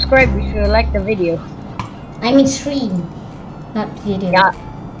 Subscribe if you like the video. I mean stream, not video. Yeah.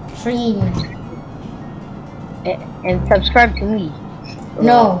 Stream. And subscribe to me.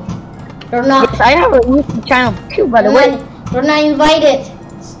 No, you're not. Yes, I have a YouTube channel too, by the way. You're not invited.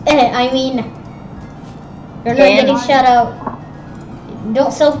 I mean, you're not getting shout out.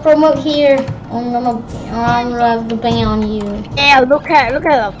 Don't self-promote here. I'm gonna have to ban you. Yeah, look at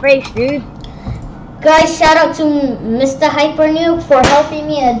the face, dude. Guys, shout out to Mr. Hypernuke for helping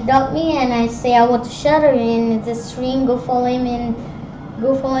me adopt me, and I say I want to shout out in the stream. Go follow him in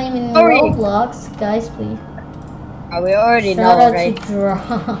Roblox, guys, please. We already Shout know, out right? to Draw.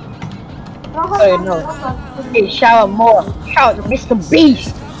 Already know. Hey, shout out more. Shout out to Mr.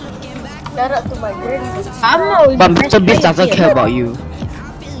 Beast. Shout out to my girl. I'm always But Mr. Beast doesn't care about you.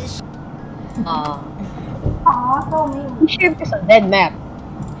 Aw, so mean. Township is a dead map.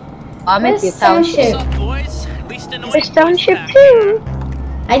 I'm at Where's the township. What's up, boys? Least annoying There's voice township pack too.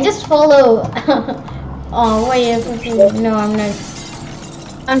 I just follow. Oh wait, no, I'm not.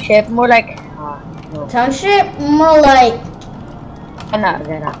 Township, more like. No. Township, more like Gana.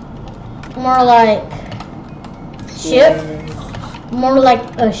 ship. More like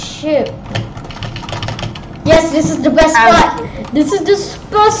a ship. Yes, this is the best spot. This is the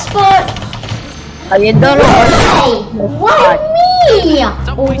best spot. Oh, you don't know. Why me?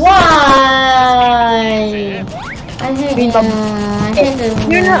 Why? I hate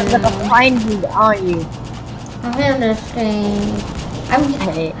You're not gonna find me, aren't you? I understand.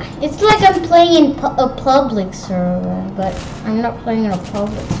 It's like I'm playing in a public server, but I'm not playing in a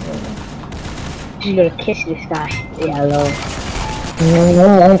public server. You're gonna kiss this guy. Yeah, hello.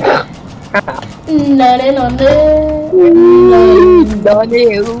 No.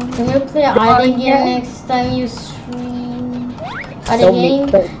 Can we play ID game next time you stream? ID game?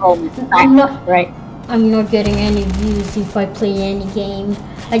 I'm not getting any views if I play any game.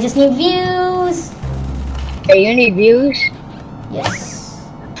 I just need views. Hey, you need views? Yes.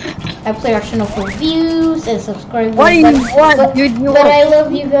 I play Arsenal for views and subscribers. What do you want, dude? But I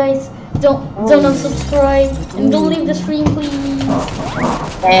love you guys. Don't unsubscribe and don't leave the stream, please.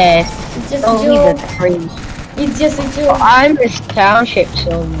 Yes. It's just don't a leave joke. the stream. It's just a joke. I miss Township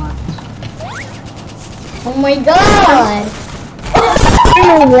so much. Oh my god!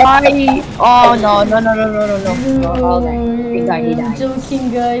 Why? Oh no. He died. I'm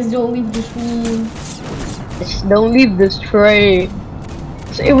joking, guys. Don't leave the stream. Just don't leave the stream.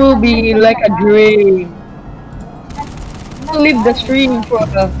 It will be like a dream. Don't leave the stream for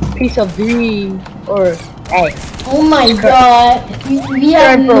a piece of dream or hey. Oh my god, we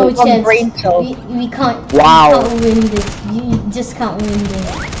have no chance. We can't. Wow. We can't win this. You just can't win this.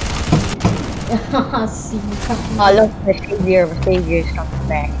 See, we can't win. Oh look, the savior is coming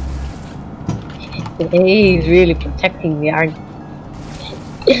back. He's really protecting me, aren't he?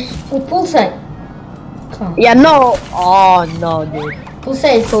 Oh, poolside. Come. Yeah, no. Oh no, dude.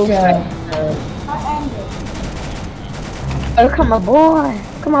 Poolside is Oh, come on,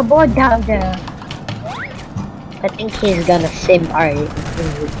 boy, down there. I think he's gonna simp, alright.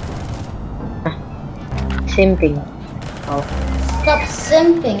 Simping. Oh. Stop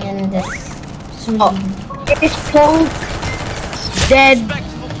simping in this stream. Oh. It's Punk dead.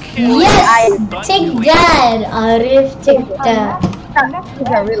 Yes! Take that, Arif. Take that.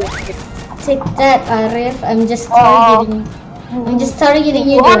 Take that, Arif. I'm just targeting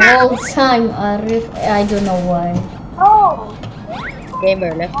you the whole time, Arif. I don't know why. Oh!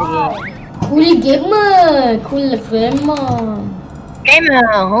 Gamer left the game. Cool gamer! Cool Gamer,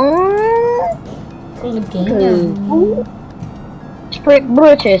 huh? Cool gamer. Split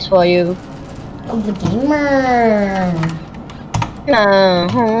British for you. Cool gamer.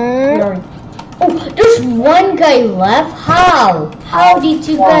 Uh-huh. Oh, there's one guy left. How? How did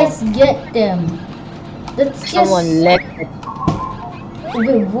you guys get them? That's just... Someone left it.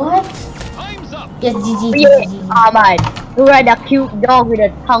 Wait, what? Yes, GG. Oh man, you had a cute dog with a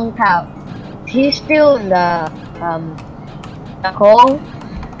tongue out. He's still in the hole.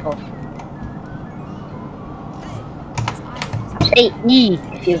 Oh. Say E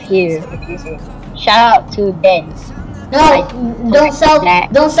if you hear. If you say, shout out to Ben. No,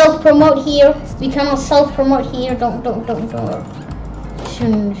 don't self promote here. We cannot self promote here. Don't.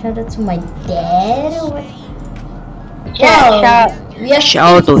 Shout out to my dad or what? Shout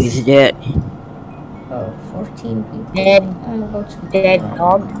out to his dad. Oh, 14 people. Dead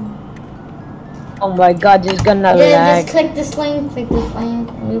dog. Oh my god, it's gonna lag. Just click this link.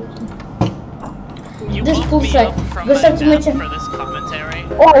 This pool strike. Go start to mention.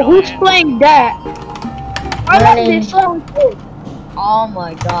 Oh, who's playing that? I love this song too. Oh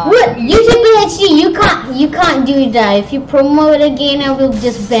my god. What? YouTube PhD, you can't do that. If you promote again, I will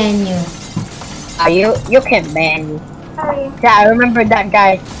just ban you. You can ban me. Sorry. Yeah, I remember that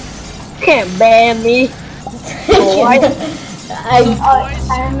guy. Can't ban me. I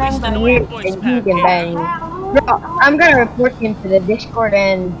remember. And he can ban you. Bro, I'm gonna report him to the Discord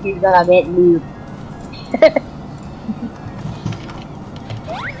and he's gonna get lewd.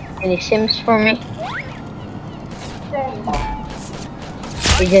 Any sims for me?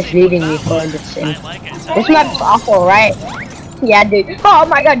 He's just leading me for the sim. This map's awful, right? Yeah, dude. Oh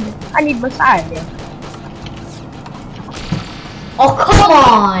my god, I need massage. Oh, come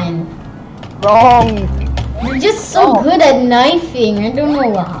on! Wrong. You're just so good at knifing. I don't know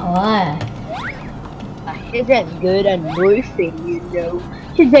why. She's that good at knifing, you know.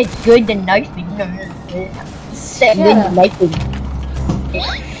 She's that good at knifing. That good at knifing.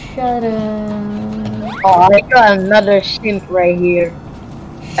 Shut up. Oh, I got another simp right here.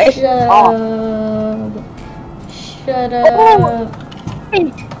 Shut up. Shut up. Oh,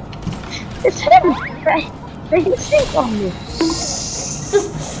 wait. It's him. They simp on me.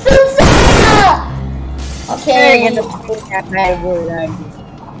 Okay.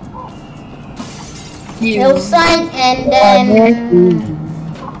 hillside and then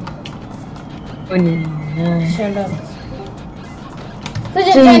shut up. Who's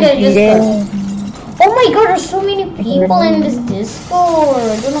just trying to Discord? Oh my god, there's so many people in this Discord.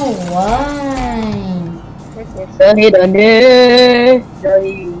 I don't know why.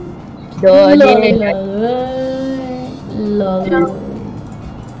 Oh,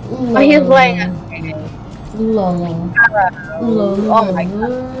 he's playing. Oh my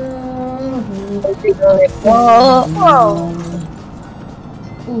god. Whoa.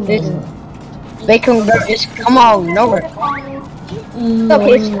 This bacon girl is come on nowhere. Look,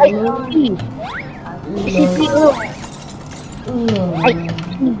 it's ICP.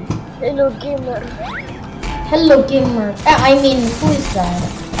 Hello gamer. Hello gamer. I mean, who is that?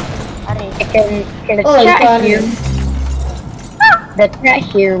 Can the Oh, I chat got hear? it. The chat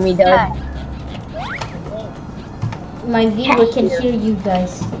hear me though. My viewer can hear you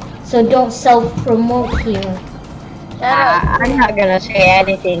guys, so don't self-promote here. I'm not gonna say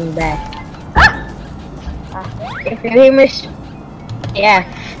anything bad. If you hear me, yeah.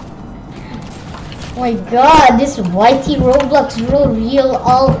 Oh my god, this YT Roblox real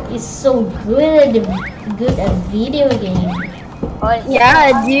alt is so good at video game.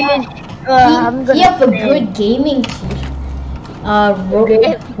 Yeah, dude. I'm gonna You have a good gaming chair.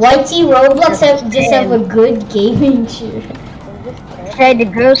 YT Roblox just have a good gaming chair. Say the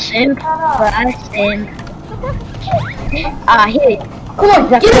girl simp for us and here. Come on,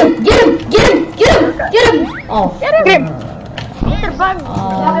 get him! Oh, Get him!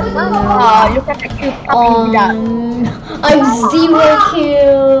 Oh, look at the cute puppy dog. I'm 0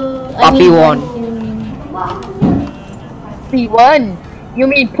 kill. Puppy won. P1? You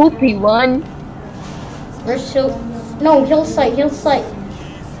mean poopy one? We're so no hillside.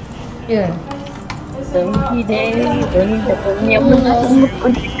 Yeah.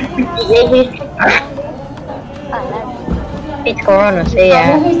 It's Corona, say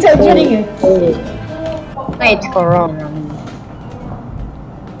yeah. When we start getting it. It's Corona.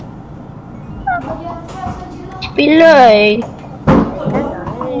 Pilay.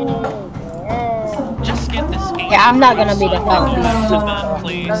 Just get this game. Yeah, I'm not gonna be the clown.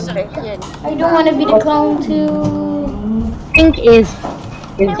 Please. I don't want to be the clown too. Pink is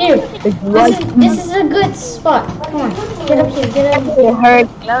Here, this is a good spot. Come on, get up here. it hurt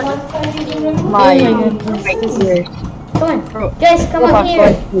my ears. Come on, guys, come up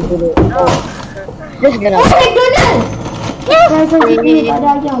here. Just gonna. Oh my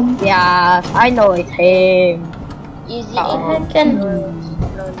goodness! Yeah, I know it's him. Easy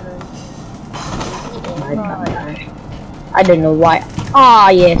I don't know why. Ah,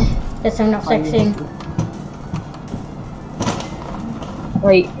 yes. Yes, I'm not sexing.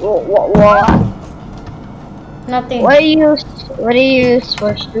 Wait, what? Nothing. What do you use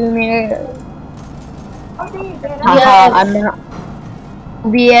for streaming? Yeah. I'm not.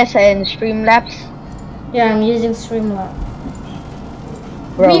 OBS and Streamlabs. Yeah, I'm using Streamlabs.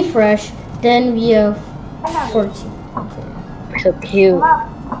 Bro, Refresh, then we have 14. so cute.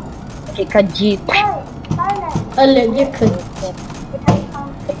 Take a Jeep. A little could.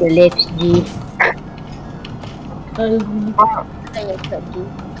 Your lips, G.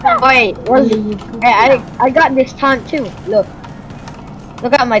 Wait, I got this taunt too. Look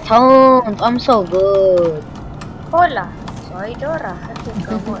at my taunts. I'm so good. Hola, soy Dora.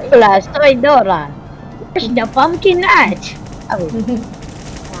 Hola, soy Dora. Where's the pumpkin at?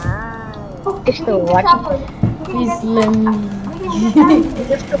 Oh, just to watch. Please let me.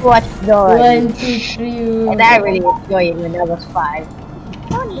 Just to watch Dora. 1, 2, 3. And I really enjoyed it when I was 5.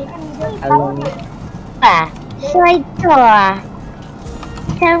 Alone. Soy Dora.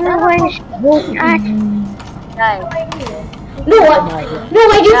 Tell me where's the at. No,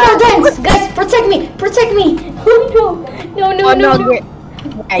 I do for dance. Guys, protect me. Oh no. No.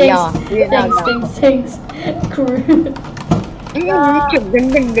 Thanks. Crew.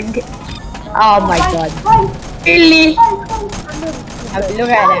 Oh my god. Really? Look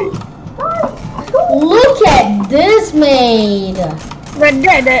at that. Look at this maid.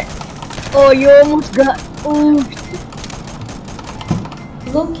 Oh, you almost got. Ooh.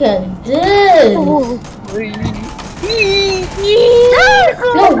 Look at this.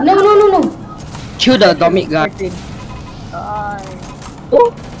 No. Kill the atomic guy.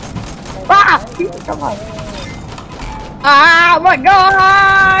 Ah, my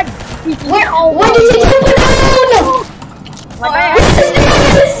god! What did you do?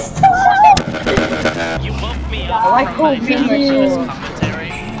 You woke me I up from my hope favorite you- show's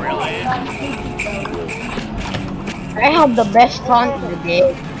commentary. Really? I have the best taunt in the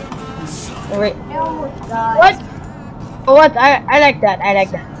game. Wait. What? I like that.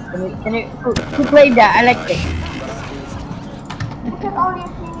 Who played that? I like it. You can only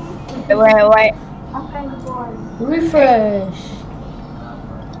see Wait. a friend board. Refresh.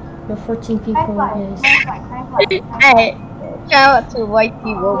 The 14 people, Knife guys. fight. Hey, shout out to white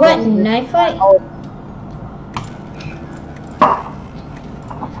people. What, knife fight?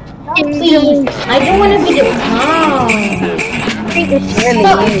 Please, I don't want to be the clown. I think it's really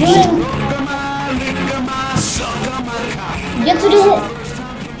Stop easy. doing. Get to do it.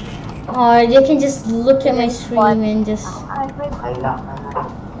 Or they can just look at my stream and just.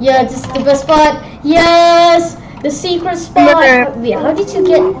 Yeah, this is the best spot. Yes, the secret spot. Wait, how did you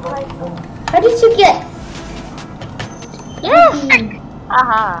get? How did you get? Yes!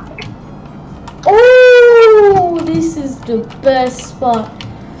 Aha. Oh, this is the best spot.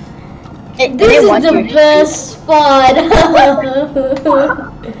 This is the best spot.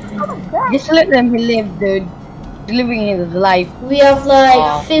 Just let them live, dude. He's living his life. We have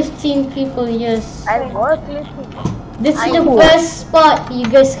like 15 people. Yes. This is the best spot. You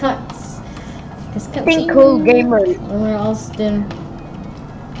guys can't. Think cool gamer. Where else then?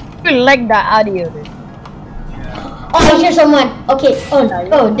 You like that audio, dude. Oh, I hear someone. Okay. Oh,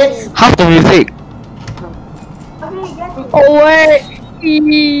 that's. How's the music? Oh wait.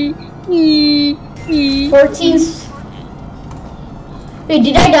 14. Wait,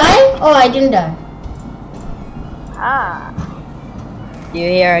 did I die? Oh, I didn't die. You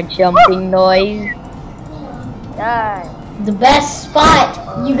hear a jumping noise? The best spot.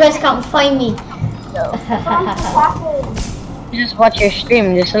 You guys can't find me. Just watch your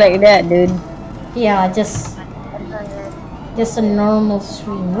stream just like that, dude. Yeah, just a normal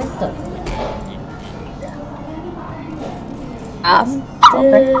stream. What the?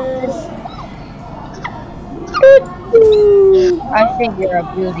 This. I think you're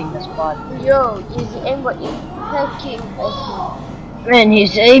abusing the spot. Yo, is the aimbot hacking? Man,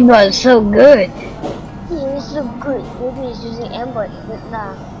 his aim was so good. He is so good. Maybe he's using aimbot, but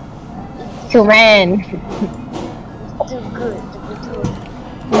nah. So man. It's too good to be true.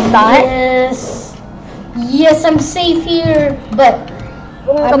 Yes. Yes, I'm safe here, but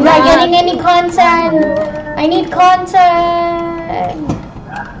I'm not getting any content. I need content.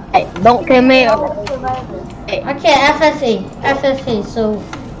 Hey, don't kill me. Okay, FFA. So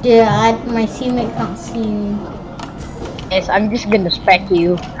my teammate can't see me. Yes, I'm just gonna spec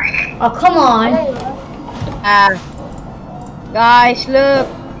you. Oh, come on. Guys, look.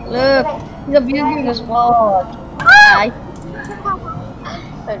 He's abusing the spot. Guys.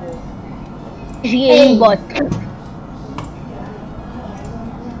 He aimbot.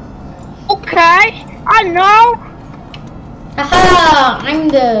 Okay, I know. Haha, I'm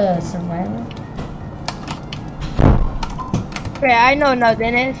the survivor. Okay, I know now,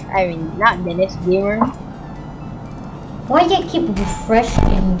 Dennis. I mean, not Dennis, gamer. Why do I keep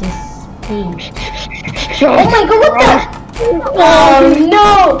refreshing this page? Oh my god, what the? Oh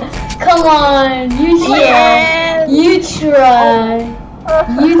no! Come on, you try. Yes. You try.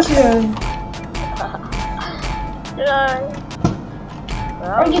 You try. What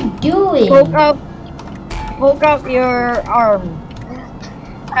are you doing? Poke up your arm.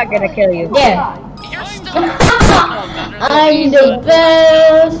 I'm gonna kill you. There. You're still I'm the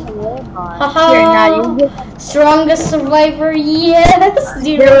best. You're not. You're Strongest survivor, yes.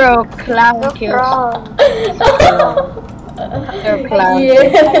 zero clown kills. Zero clown. Yeah.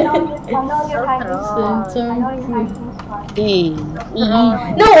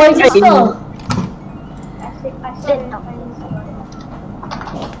 No, I just fell.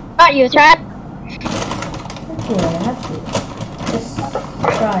 Got you, chat. Okay, I have to. Just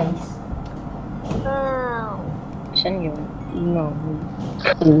try. Send you. No.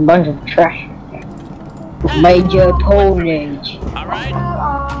 A bunch of trash. Major tonnage. Alright?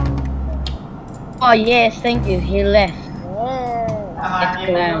 Oh yes, thank you. He left. It's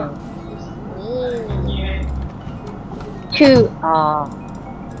clown. Two.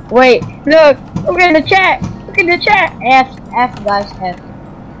 Wait. Look. Look in the chat. Look in the chat. F guys. F.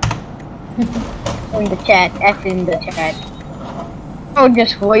 In the chat. F in the chat. Oh,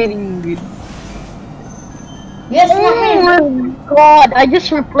 just waiting, dude. Yes, Oh my god, I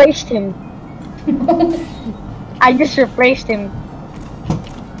just replaced him. I just replaced him.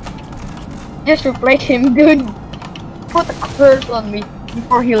 Just replaced him, dude. Put a curse on me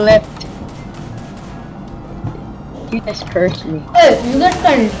before he left. He just cursed me. Hey, you guys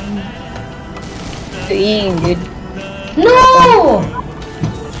can. Doing, dude. No!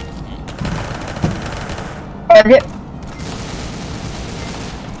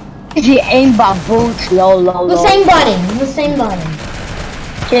 He aimbot boots, lol. Hussein body. Hussein body.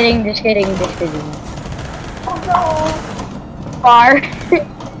 Kidding, just kidding. Far.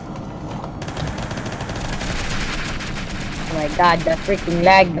 my god, the freaking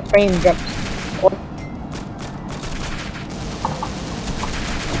lag, the frame drops.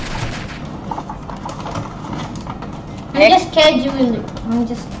 I'm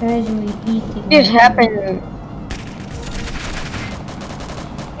just casually eating. This happened.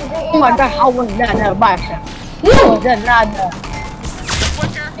 Oh my god, how was that not a box? How was that not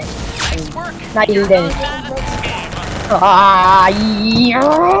Quicker. Nice work. not You're even? not bad at this game.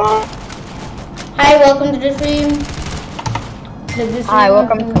 Yeah. Hi, welcome to the stream. Hi,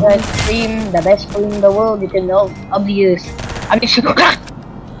 welcome to the stream, the best stream in the world. You can know abuse. I'm just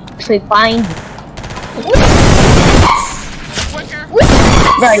actually fine. Quicker.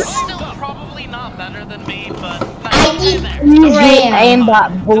 Right. You're still probably not better than me, but I nice eat there. Easy ram.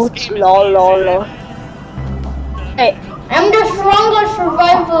 aimbot boots, lol. Hey, I'm the strongest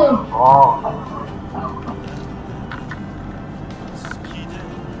survivor.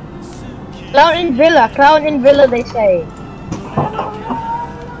 clown in villa, they say. I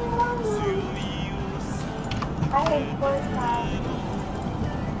hate Fortnite.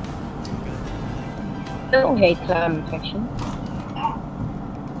 Don't hate clown infection.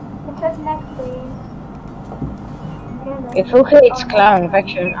 It says next, please. If who hates clown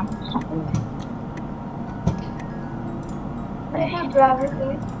infection, I'm sorry. Put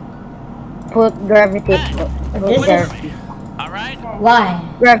gravity. Put gravity. Put This is- gravity. Alright? Why?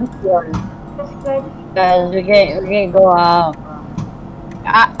 Gravity on. That's good. Guys, we can go out.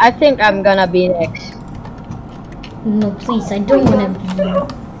 I think I'm gonna be next. No, please. I don't wanna be.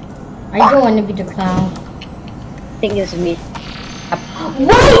 I don't wanna be the clown. I think it's me. Why?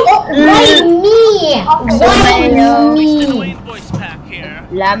 Why me? Why Mr. me? Wayne voice pack here.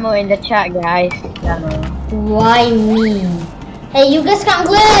 Lamo in the chat, guys. Lamo. Why me? Hey, you guys can't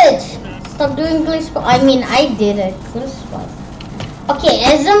glitch. Stop doing glitch. I mean, I did it. Glitch spot. Okay,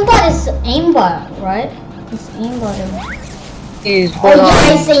 aimbot is aimbot, right? It's aimbot. Is Oh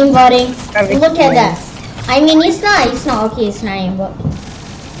yeah, it's aimbotting. Look at that. I mean, it's not. Okay, it's not aimbot.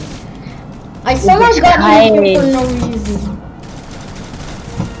 I somehow got in here for no reason.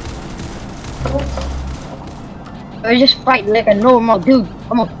 Or just fight like a normal dude.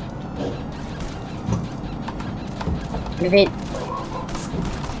 Come on. Give it.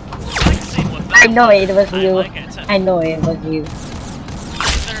 I know it was you. I know it was you.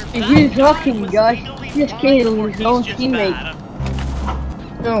 He's rocking, guys. Just killed his own teammate.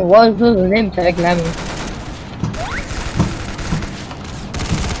 No, what was the name tag, Lemon?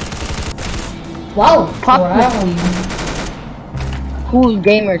 Wow, Fuck. Cool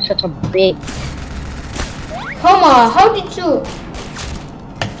gamer, such a big. Come on, how did you?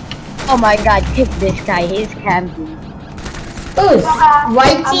 Oh my god, kick this guy, he's camping. Who's?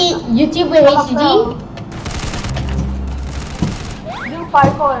 YT YouTube HD? Do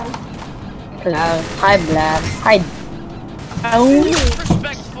parkour. Cloud, hi blast, hi.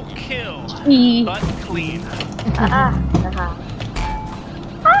 Respectful kill, but clean.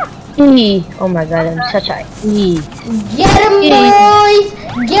 Oh my god, I'm such a Get him, boys!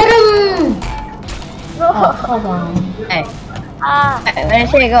 Get him! Oh, come on. Hey. When I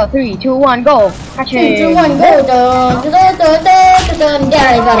say go, 3, 2, 1, go! Catch 3, 2, him! 1, go! Dun, dun, dun, dun, dun, dun. There,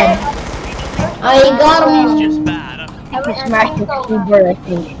 I got him. I got He's him. just bad. He smashed his keyboard, I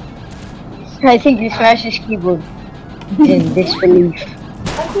think. I think he smashed his keyboard. In disbelief.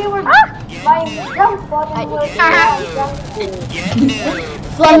 But you were my jump button was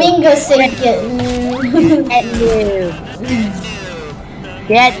Flamingo said get Get new.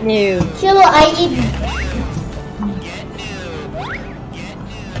 Get new. Kilo, I eat.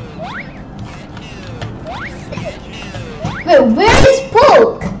 Wait, where is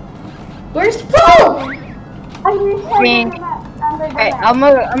Poke? Where's Poke? Hey, I'm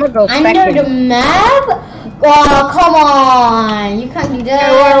gonna go Under the second. map? Oh, come on. You can't do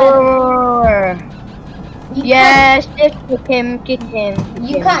that. You Yes, just kick him, kick him. can't,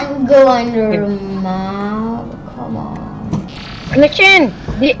 you can't go under the map. Come on. Connection!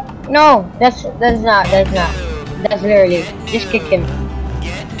 No, that's not. That's literally, just kick him.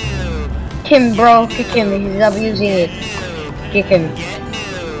 Kick him, bro, kick him, he's abusing it. Kick him.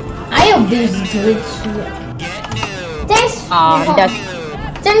 I abuse glitch. Thanks. That's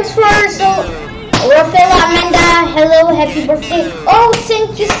Thanks for Rafaela Amanda. Hello, happy birthday. Oh,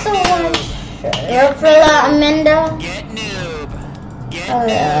 thank you so much, Rafaela Amanda.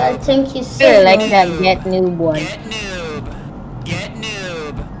 Thank you so really like much. that get noob one.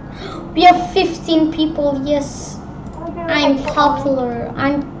 We have 15 people. Yes, I'm popular.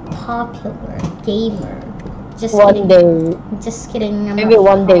 I'm popular gamer. Just One kidding. day, Just kidding. I'm maybe not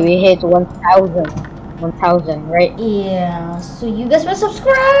one day we hit 1,000. 1,000, right? Yeah, so you guys will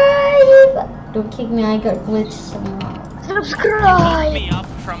subscribe. Don't kick me, I got glitched somehow. Subscribe! Me up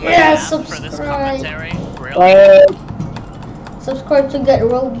from my Yeah, nap for this subscribe. commentary? Really? Subscribe to get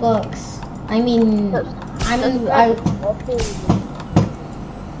Roblox. I mean,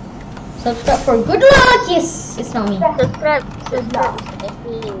 subscribe for good luck. Yes, it's not me. Subscribe is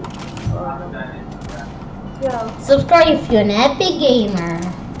epic. Subscribe if you're an epic gamer.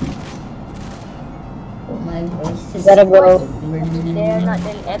 Oh, my voice is. Gotta go. They're not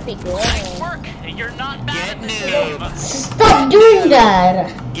an epic Nice game. work! You're not bad at this game! Stop doing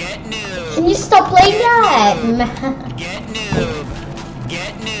that. Get noob! Can you stop playing that? Get noob!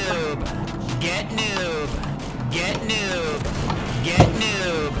 Get noob! Get noob! Get noob! Get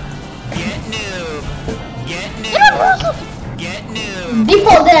noob! Get noob! Get noob! Get noob!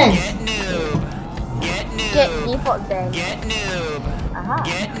 Default dance. Get noob! Get noob! Get default then. Get noob! Aha.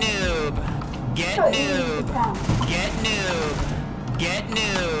 Get noob! Get noob! Get noob! Get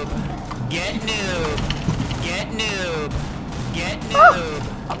noob! Get noob! Get noob! Get noob!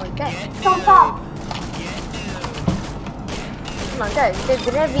 Oh my god. Get Stop. noob! Get noob! Oh my god, the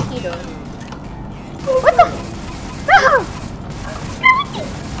gravity though. What the? No!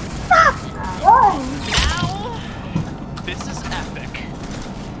 Stop! Run. Now, this is epic.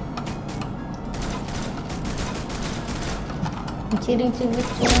 I'm cheating to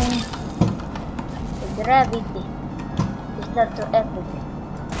victory. The gravity is not too epic.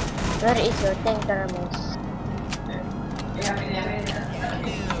 Where is your tank caramels?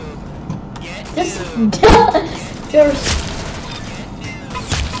 Just there's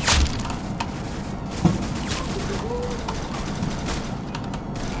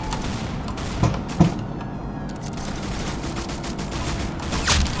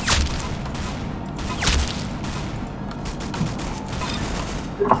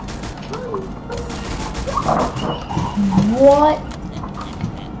what?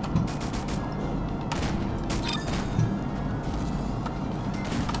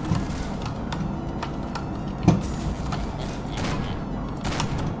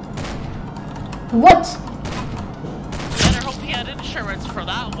 What? Better hope he had insurance for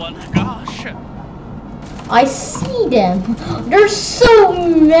that one. Gosh. I see them. There's so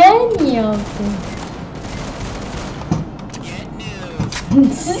many of them. Get noob!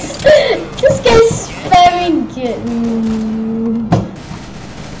 This guy's spamming get me.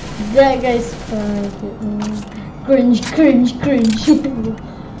 That guy's spamming get me. Cringe, cringe, cringe.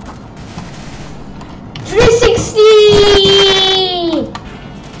 360!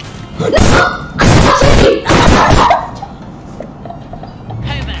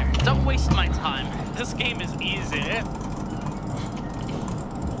 Hey there, don't waste my time. This game is easy.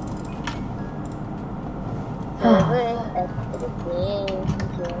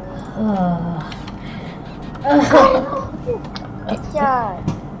 Headshot.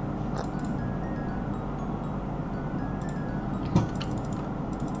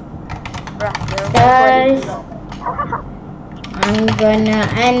 Guys, I'm gonna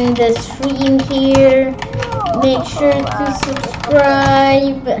end the stream here. Make sure to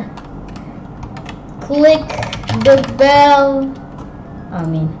subscribe. Click the bell.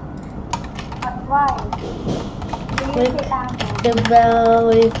 Why? Click the bell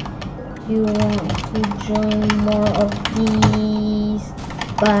if you want to join more of these.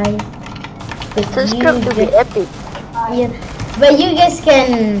 Bye. Subscribe to be epic. Yeah, but you guys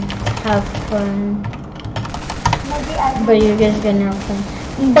can have fun. But you guys can have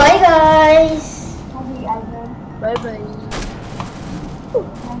fun. Bye, guys. Bye bye.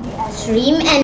 Stream and